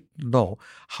then I need to know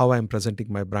how I'm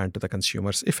presenting my brand to the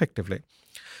consumers effectively.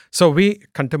 So we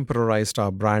contemporarized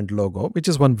our brand logo, which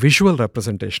is one visual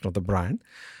representation of the brand.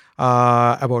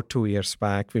 About 2 years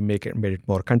back, we made it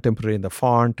more contemporary in the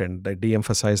font, and they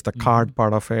de-emphasized the card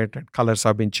part of it, and colors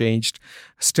have been changed,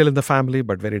 still in the family,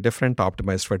 but very different,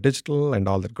 optimized for digital and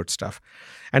all that good stuff.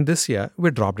 And this year, we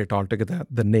dropped it all together,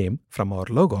 the name from our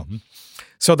logo.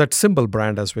 So that symbol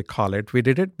brand, as we call it, we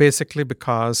did it basically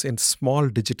because in small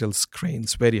digital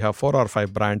screens where you have 4 or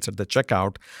 5 brands at the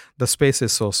checkout, the space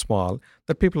is so small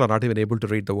that people are not even able to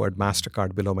read the word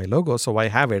Mastercard below my logo. So why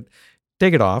have it?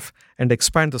 Take it off and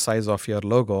expand the size of your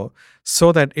logo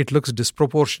so that it looks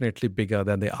disproportionately bigger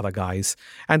than the other guys.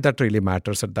 And that really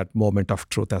matters at that moment of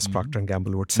truth, as Procter &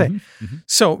 Gamble would say.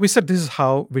 So we said this is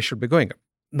how we should be going.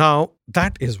 Now,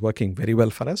 that is working very well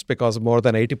for us because more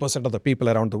than 80% of the people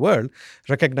around the world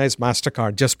recognize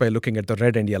Mastercard just by looking at the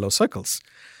red and yellow circles.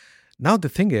 Now, the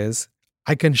thing is,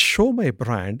 I can show my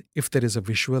brand if there is a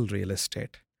visual real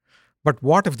estate. But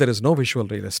what if there is no visual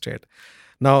real estate?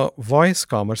 Now, voice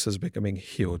commerce is becoming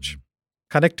huge.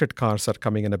 Connected cars are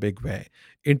coming in a big way.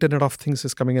 Internet of Things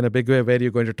is coming in a big way, where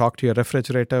you're going to talk to your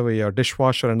refrigerator, or your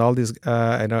dishwasher, and all these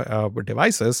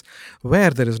devices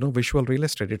where there is no visual real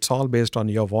estate. It's all based on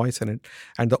your voice in it.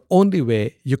 And the only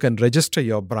way you can register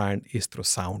your brand is through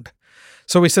sound.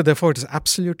 So we said, therefore, it is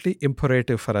absolutely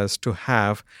imperative for us to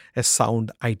have a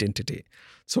sound identity.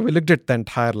 So we looked at the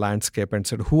entire landscape and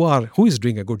said, who is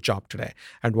doing a good job today,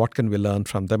 and what can we learn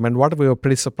from them? And what we were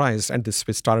pretty surprised, and this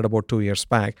we started about 2 years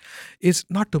back, is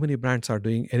not too many brands are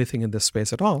doing anything in this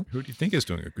space at all. Who do you think is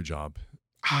doing a good job?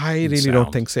 I really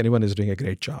don't think anyone is doing a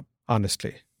great job,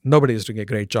 honestly. nobody is doing a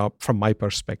great job from my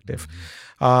perspective.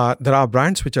 There are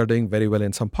brands which are doing very well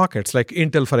in some pockets. Like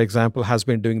Intel, for example, has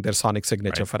been doing their sonic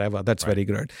signature forever. That's very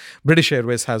good. British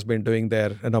Airways has been doing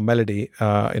their melody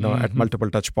at multiple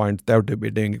touch points. They would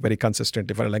be doing very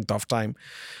consistently for a length of time.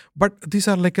 But these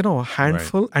are like, a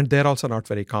handful, and they're also not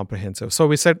very comprehensive. So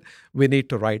we said we need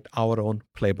to write our own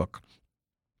playbook.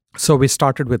 So we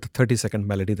started with a 30-second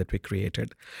melody that we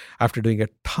created after doing a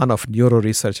ton of neuro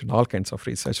research and all kinds of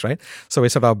research, right? So we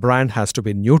said our brand has to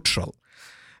be neutral.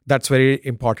 That's very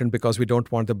important because we don't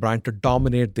want the brand to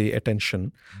dominate the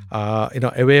attention,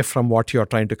 away from what you're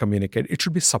trying to communicate. It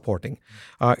should be supporting.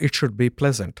 It should be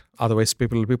pleasant. Otherwise,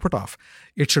 people will be put off.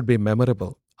 It should be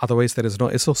memorable. Otherwise, there is no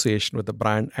association with the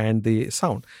brand and the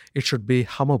sound. It should be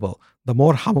hummable. The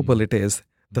more hummable it is,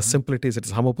 the simple it is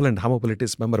hummable, and hummable it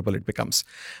is memorable it becomes.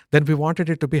 Then we wanted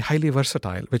it to be highly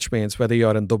versatile, which means whether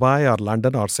you're in Dubai or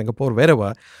London or Singapore,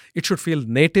 wherever, it should feel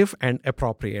native and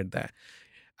appropriate there.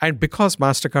 And because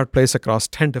Mastercard plays across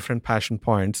 10 different passion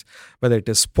points, whether it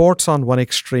is sports on one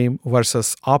extreme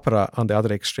versus opera on the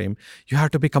other extreme, you have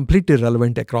to be completely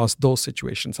relevant across those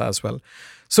situations as well.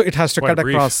 So it has to cut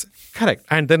across. Correct.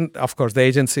 And then, of course, the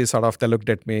agency they looked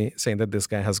at me saying that this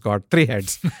guy has got 3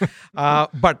 heads.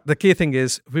 But the key thing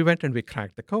is we went and we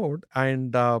cracked the code,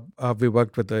 and we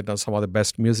worked with some of the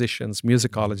best musicians,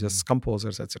 musicologists,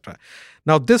 composers, etc.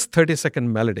 Now, this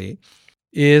 30-second melody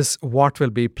is what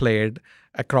will be played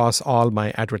across all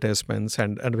my advertisements,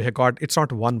 and we have got, it's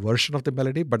not one version of the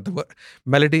melody, but the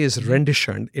melody is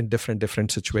renditioned in different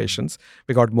situations.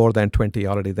 We got more than 20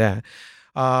 already there.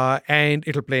 And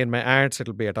it'll play in my ads,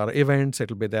 it'll be at our events,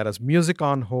 it'll be there as music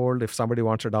on hold. If somebody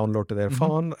wants to download to their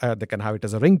phone, they can have it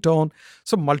as a ringtone.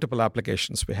 So multiple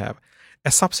applications we have. A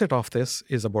subset of this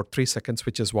is about 3 seconds,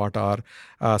 which is what our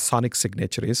sonic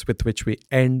signature is, with which we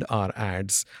end our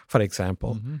ads, for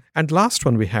example. And last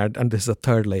one we had, and this is the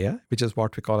third layer, which is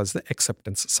what we call as the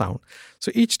acceptance sound.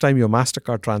 So each time your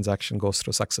Mastercard transaction goes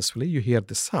through successfully, you hear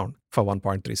this sound for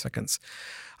 1.3 seconds.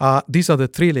 These are the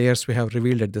 3 layers we have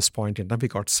revealed at this point, and then we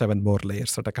got 7 more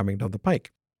layers that are coming down the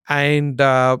pike. And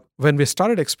when we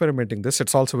started experimenting this,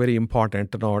 it's also very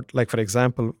important to note, like for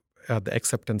example, the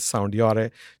acceptance sound. You're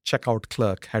a checkout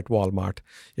clerk at Walmart.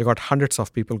 You got hundreds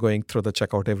of people going through the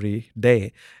checkout every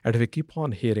day. And if you keep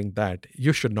on hearing that,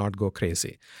 you should not go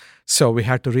crazy. So we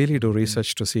had to really do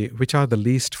research to see which are the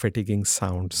least fatiguing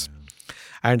sounds.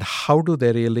 And how do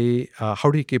they really, how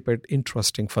do you keep it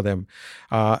interesting for them?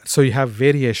 So you have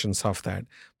variations of that.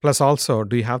 Plus also,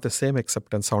 do you have the same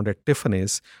acceptance sound at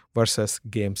Tiffany's versus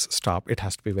GameStop? It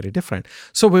has to be very different.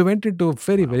 So we went into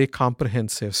very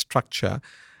comprehensive structure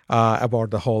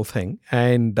about the whole thing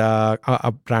and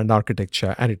a brand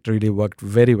architecture, and it really worked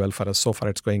very well for us. So far,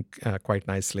 it's going quite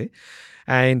nicely.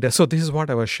 And so this is what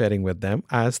I was sharing with them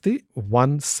as the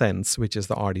one sense, which is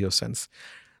the audio sense.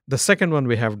 The second one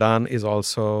we have done is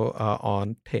also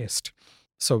on taste.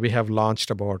 So we have launched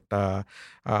about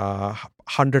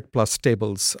 100 plus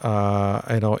tables,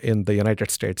 in the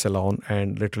United States alone,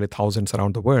 and literally thousands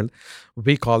around the world.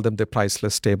 We call them the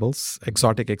priceless tables,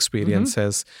 exotic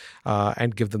experiences,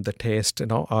 and give them the taste.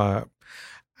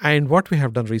 And what we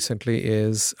have done recently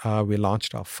is we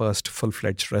launched our first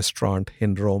full-fledged restaurant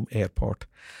in Rome Airport,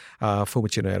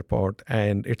 Fiumicino Airport,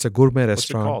 and it's a gourmet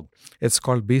restaurant. What's it called? It's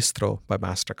called Bistro by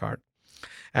Mastercard.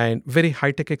 And very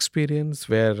high-tech experience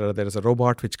where there is a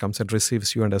robot which comes and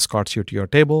receives you and escorts you to your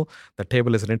table. The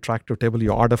table is an interactive table.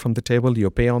 You order from the table. You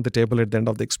pay on the table at the end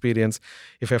of the experience.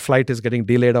 If a flight is getting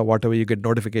delayed or whatever, you get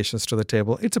notifications to the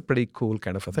table. It's a pretty cool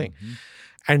kind of a thing.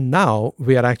 And now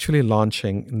we are actually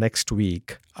launching next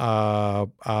week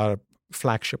our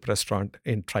flagship restaurant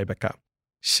in Tribeca.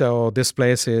 So this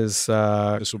place is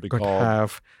this will be going called to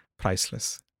have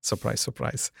priceless.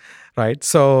 Surprise, right?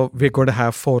 So we're going to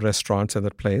have 4 restaurants in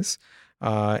that place.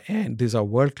 And these are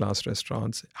world-class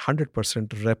restaurants, 100%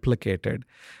 replicated.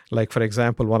 Like, for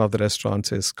example, one of the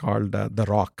restaurants is called The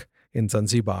Rock in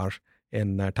Zanzibar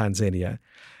in Tanzania.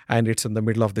 And it's in the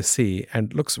middle of the sea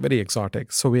and looks very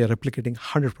exotic. So we are replicating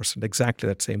 100% exactly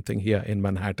that same thing here in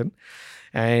Manhattan.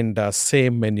 And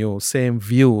same menu, same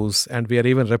views. And we are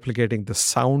even replicating the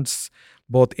sounds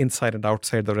both inside and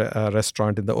outside the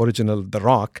restaurant in the original The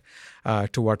Rock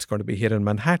to what's going to be here in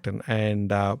Manhattan.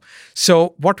 And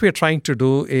so what we're trying to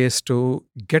do is to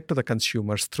get to the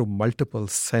consumers through multiple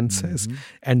senses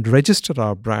and register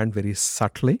our brand very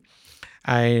subtly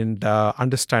and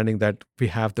understanding that we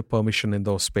have the permission in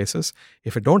those spaces.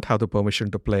 If we don't have the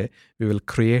permission to play, we will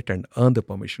create and earn the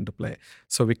permission to play.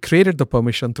 So we created the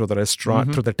permission through the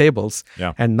restaurant, through the tables,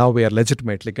 and now we are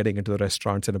legitimately getting into the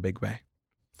restaurants in a big way.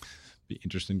 Be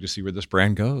interesting to see where this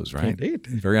brand goes, right? Indeed.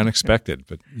 Very unexpected,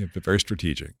 but very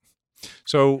strategic.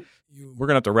 So we're going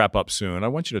to have to wrap up soon. I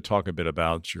want you to talk a bit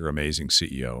about your amazing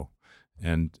CEO.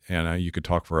 And you could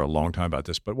talk for a long time about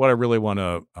this, but what I really want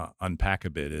to unpack a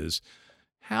bit is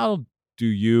how do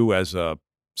you as a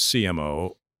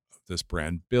CMO of this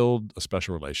brand build a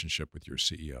special relationship with your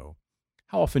CEO?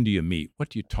 How often do you meet? What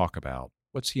do you talk about?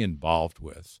 What's he involved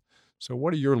with? So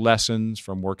what are your lessons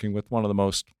from working with one of the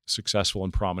most successful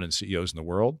and prominent CEOs in the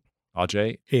world,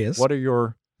 Ajay? Yes.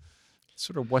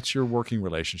 What's your working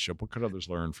relationship? What could others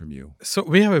learn from you? So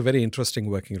we have a very interesting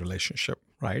working relationship,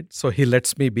 right? So he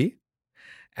lets me be,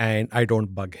 and I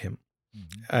don't bug him.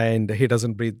 Mm-hmm. And he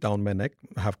doesn't breathe down my neck.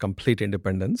 I have complete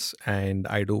independence, and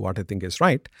I do what I think is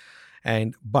right.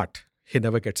 But he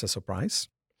never gets a surprise.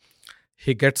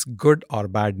 He gets good or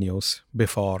bad news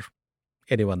before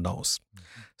anyone knows.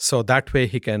 Mm-hmm. So that way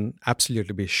he can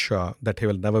absolutely be sure that he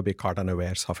will never be caught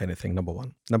unawares of anything, number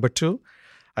one. Number two,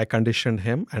 I conditioned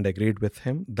him and agreed with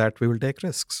him that we will take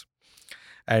risks.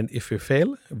 And if we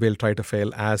fail, we'll try to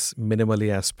fail as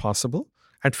minimally as possible.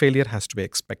 And failure has to be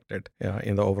expected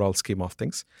in the overall scheme of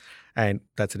things. And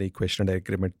that's an equation and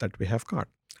agreement that we have got.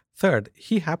 Third,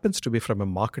 he happens to be from a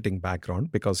marketing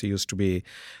background because he used to be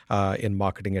in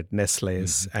marketing at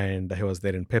Nestle's, mm-hmm. and he was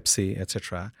there in Pepsi,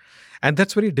 etc. And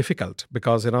that's very difficult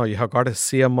because, you have got a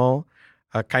CMO,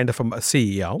 kind of a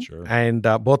CEO, sure. And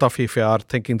both of you, if you are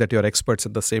thinking that you're experts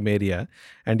in the same area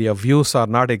and your views are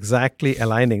not exactly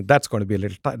aligning, that's going to be a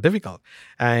little difficult.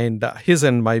 And his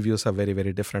and my views are very,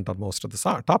 very different on most of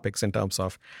the topics in terms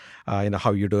of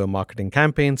how you do marketing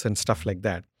campaigns and stuff like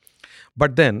that.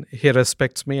 But then he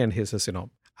respects me and he says,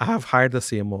 I have hired the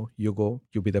CMO, you go,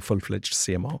 you be the full-fledged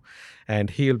CMO, and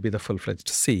he'll be the full-fledged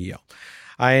CEO.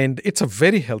 And it's a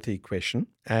very healthy equation.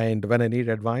 And when I need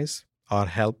advice or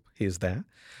help, he's there.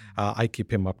 I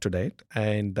keep him up to date.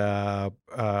 And I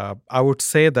would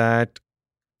say that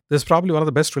this is probably one of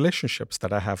the best relationships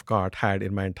that I have had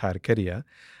in my entire career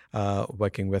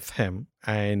working with him.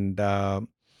 And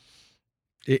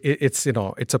it's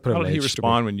a privilege. How did he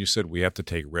respond when you said we have to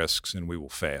take risks and we will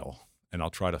fail? And I'll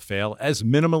try to fail as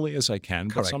minimally as I can,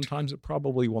 Correct. But sometimes it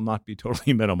probably will not be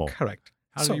totally minimal. Correct.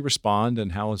 How did he respond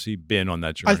and how has he been on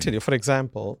that journey? I'll tell you, for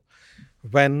example,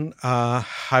 when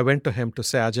I went to him to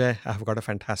say, Ajay, I've got a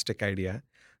fantastic idea.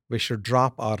 We should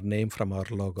drop our name from our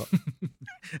logo.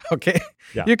 Okay?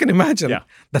 Yeah. You can imagine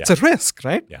that's a risk,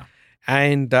 right? Yeah.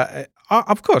 And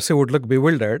of course, he would look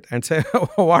bewildered and say,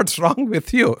 what's wrong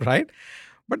with you, right?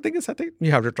 But the thing is, I think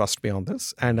you have to trust me on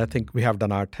this. And I think we have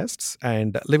done our tests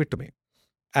and leave it to me.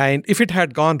 And if it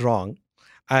had gone wrong,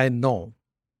 I know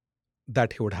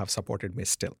that he would have supported me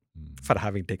still for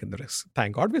having taken the risk.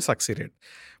 Thank God we succeeded.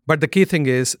 But the key thing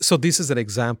is, so this is an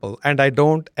example, and I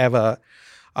don't ever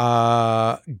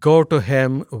go to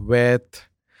him with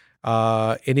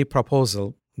any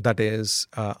proposal that is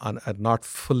not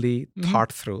fully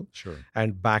thought through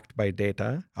and backed by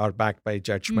data or backed by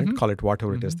judgment, call it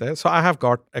whatever it is there. So I have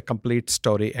got a complete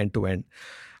story end to end.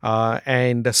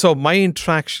 And so my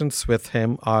interactions with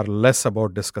him are less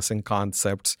about discussing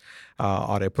concepts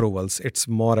or approvals. It's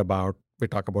more about, we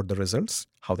talk about the results,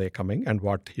 how they're coming and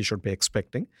what he should be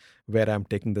expecting, where I'm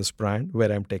taking this brand,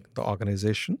 where I'm taking the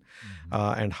organization,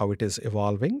 and how it is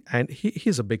evolving. And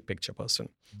he's a big picture person.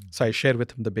 So I share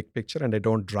with him the big picture and I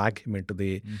don't drag him into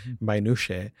the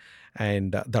minutiae.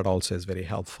 And that also is very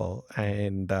helpful.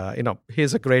 And,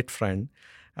 he's a great friend.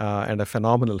 And a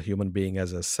phenomenal human being,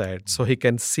 as I said. So he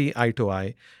can see eye to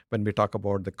eye when we talk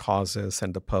about the causes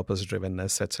and the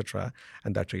purpose-drivenness, etc.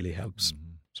 And that really helps.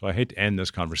 So I hate to end this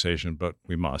conversation, but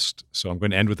we must. So I'm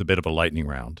going to end with a bit of a lightning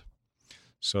round.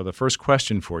 So the first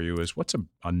question for you is, what's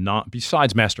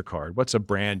besides Mastercard, what's a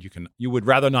brand you would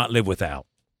rather not live without?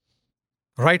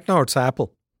 Right now, it's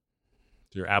Apple.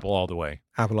 So you're Apple all the way.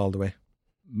 Apple all the way.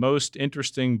 Most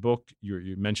interesting book,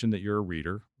 you mentioned that you're a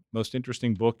reader. Most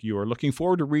interesting book you are looking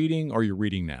forward to reading or you're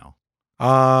reading now?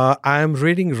 I'm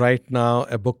reading right now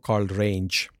a book called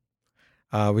Range,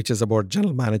 which is about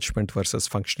general management versus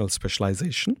functional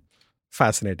specialization.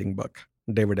 Fascinating book.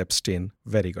 David Epstein,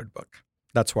 very good book.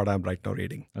 That's what I'm right now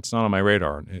reading. That's not on my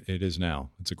radar. It is now.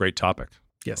 It's a great topic.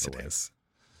 Yes, it is.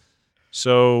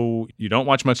 So you don't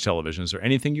watch much television. Is there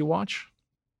anything you watch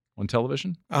on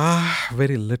television?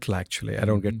 Very little, actually. I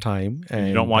don't get time. And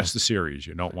you don't watch the series?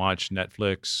 You don't watch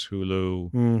Netflix,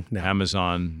 Hulu,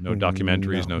 Amazon, no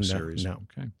documentaries, no series? No.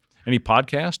 Okay. Any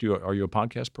podcast? Are you a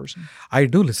podcast person? I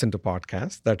do listen to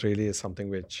podcasts. That really is something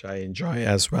which I enjoy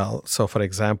as well. So, for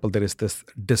example, there is this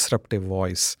Disruptive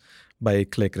Voice by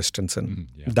Clay Christensen.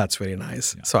 That's very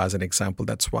nice. Yeah. So, as an example,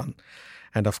 that's one.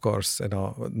 And of course,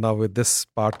 now with this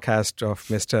podcast of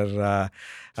Mr.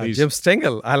 Jim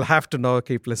Stengel, I'll have to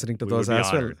keep listening to those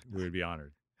as well. We would be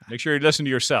honored. Make sure you listen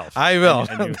to yourself. I will.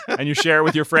 And you share it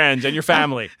with your friends and your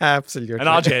family. Absolutely. And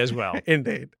Ajay as well.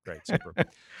 Indeed. Great, super.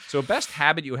 So best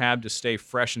habit you have to stay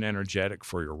fresh and energetic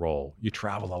for your role. You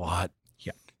travel a lot.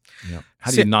 Yeah. How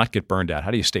do you not get burned out?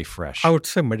 How do you stay fresh? I would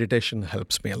say meditation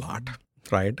helps me a lot,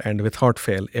 right? And without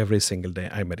fail, every single day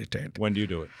I meditate. When do you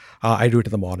do it? I do it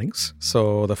in the mornings.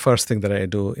 So the first thing that I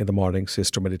do in the mornings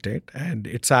is to meditate. And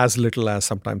it's as little as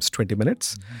sometimes 20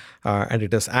 minutes. And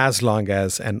it is as long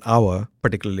as an hour,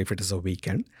 particularly if it is a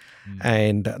weekend.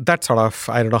 And that sort of,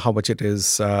 I don't know how much it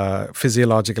is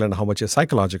physiological and how much is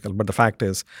psychological. But the fact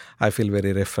is, I feel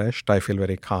very refreshed. I feel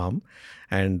very calm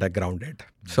and grounded.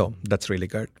 So that's really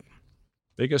good.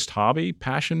 Biggest hobby,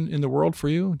 passion in the world for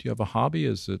you? Do you have a hobby?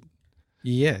 Is it?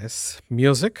 Yes,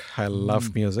 music. I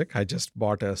love music. I just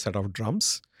bought a set of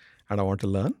drums and I want to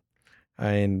learn.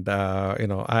 And,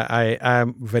 I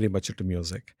am very much into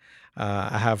music.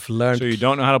 I have learned. So you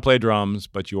don't know how to play drums,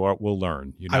 but you will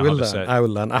learn. You know I will learn. I will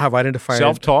learn. I have identified.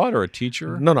 Self-taught or a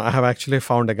teacher? No. I have actually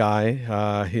found a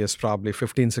guy. He is probably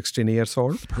 15, 16 years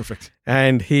old. Perfect.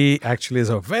 And he actually is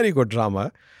a very good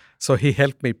drummer. So he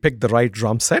helped me pick the right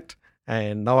drum set.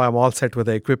 And now I'm all set with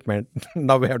the equipment.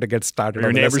 Now we have to get started. Are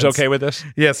your neighbors okay with this?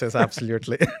 Yes,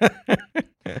 absolutely.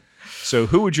 So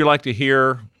who would you like to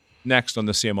hear next on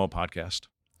the CMO podcast?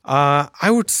 I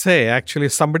would say actually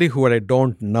somebody who I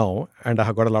don't know and I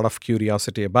have got a lot of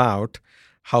curiosity about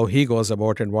how he goes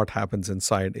about and what happens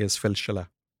inside is Phil Schiller.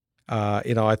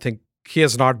 I think he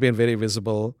has not been very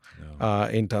visible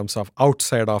in terms of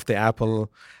outside of the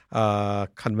Apple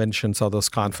conventions or those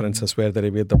conferences where they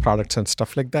reveal the products and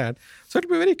stuff like that. So it'd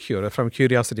be very curious. From a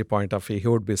curiosity point of view, he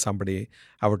would be somebody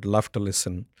I would love to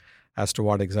listen as to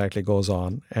what exactly goes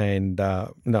on and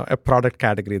a product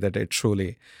category that I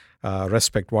truly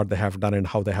respect what they have done and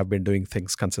how they have been doing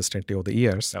things consistently over the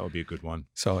years. That would be a good one.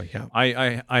 So, yeah.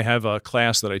 I have a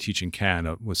class that I teach in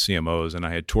Cannes with CMOs, and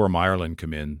I had Torm Ireland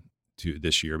come in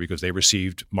this year because they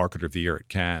received Marketer of the Year at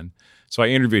Cannes. So I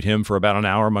interviewed him for about an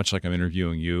hour, much like I'm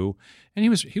interviewing you, and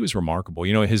he was remarkable.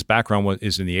 His background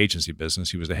is in the agency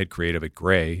business. He was the head creative at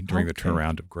Gray during the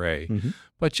turnaround of Gray.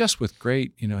 But just with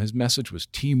great, his message was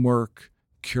teamwork,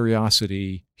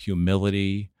 curiosity,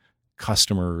 humility,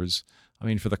 customers. I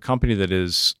mean, for the company that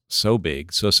is so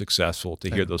big, so successful,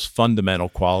 to hear those fundamental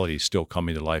qualities still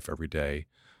coming to life every day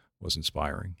was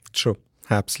inspiring. True.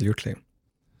 Absolutely.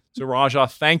 So Raja,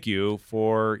 thank you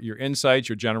for your insights,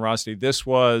 your generosity. This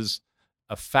was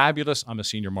I'm a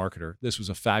senior marketer. This was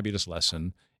a fabulous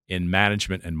lesson in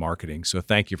management and marketing. So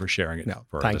thank you for sharing it.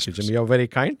 Thank you, Jim. You're very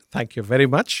kind. Thank you very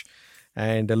much.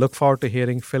 And I look forward to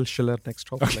hearing Phil Schiller next,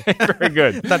 hopefully. Okay, very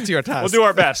good. That's your task. We'll do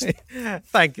our best.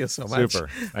 Thank you so much. Super.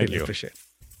 Thank you. Appreciate it.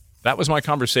 That was my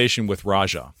conversation with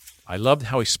Raja. I loved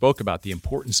how he spoke about the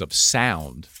importance of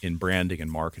sound in branding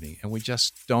and marketing. And we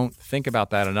just don't think about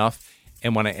that enough.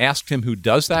 And when I asked him who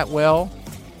does that well,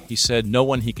 he said no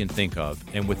one he can think of.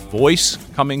 And with voice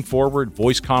coming forward,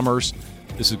 voice commerce,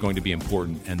 this is going to be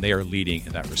important, and they are leading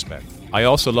in that respect. I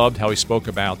also loved how he spoke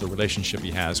about the relationship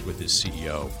he has with his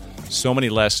CEO. So many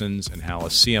lessons and how a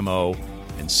CMO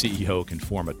and CEO can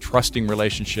form a trusting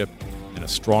relationship and a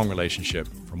strong relationship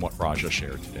from what Raja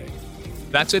shared today.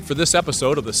 That's it for this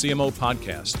episode of the CMO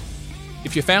Podcast.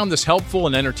 If you found this helpful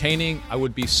and entertaining, I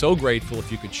would be so grateful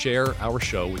if you could share our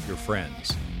show with your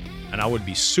friends. And I would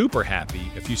be super happy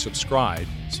if you subscribe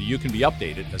so you can be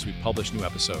updated as we publish new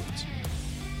episodes.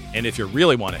 And if you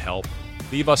really want to help,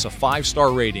 leave us a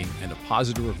 5-star rating and a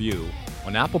positive review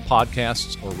on Apple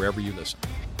Podcasts or wherever you listen.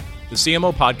 The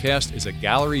CMO Podcast is a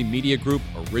Gallery Media Group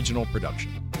original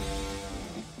production.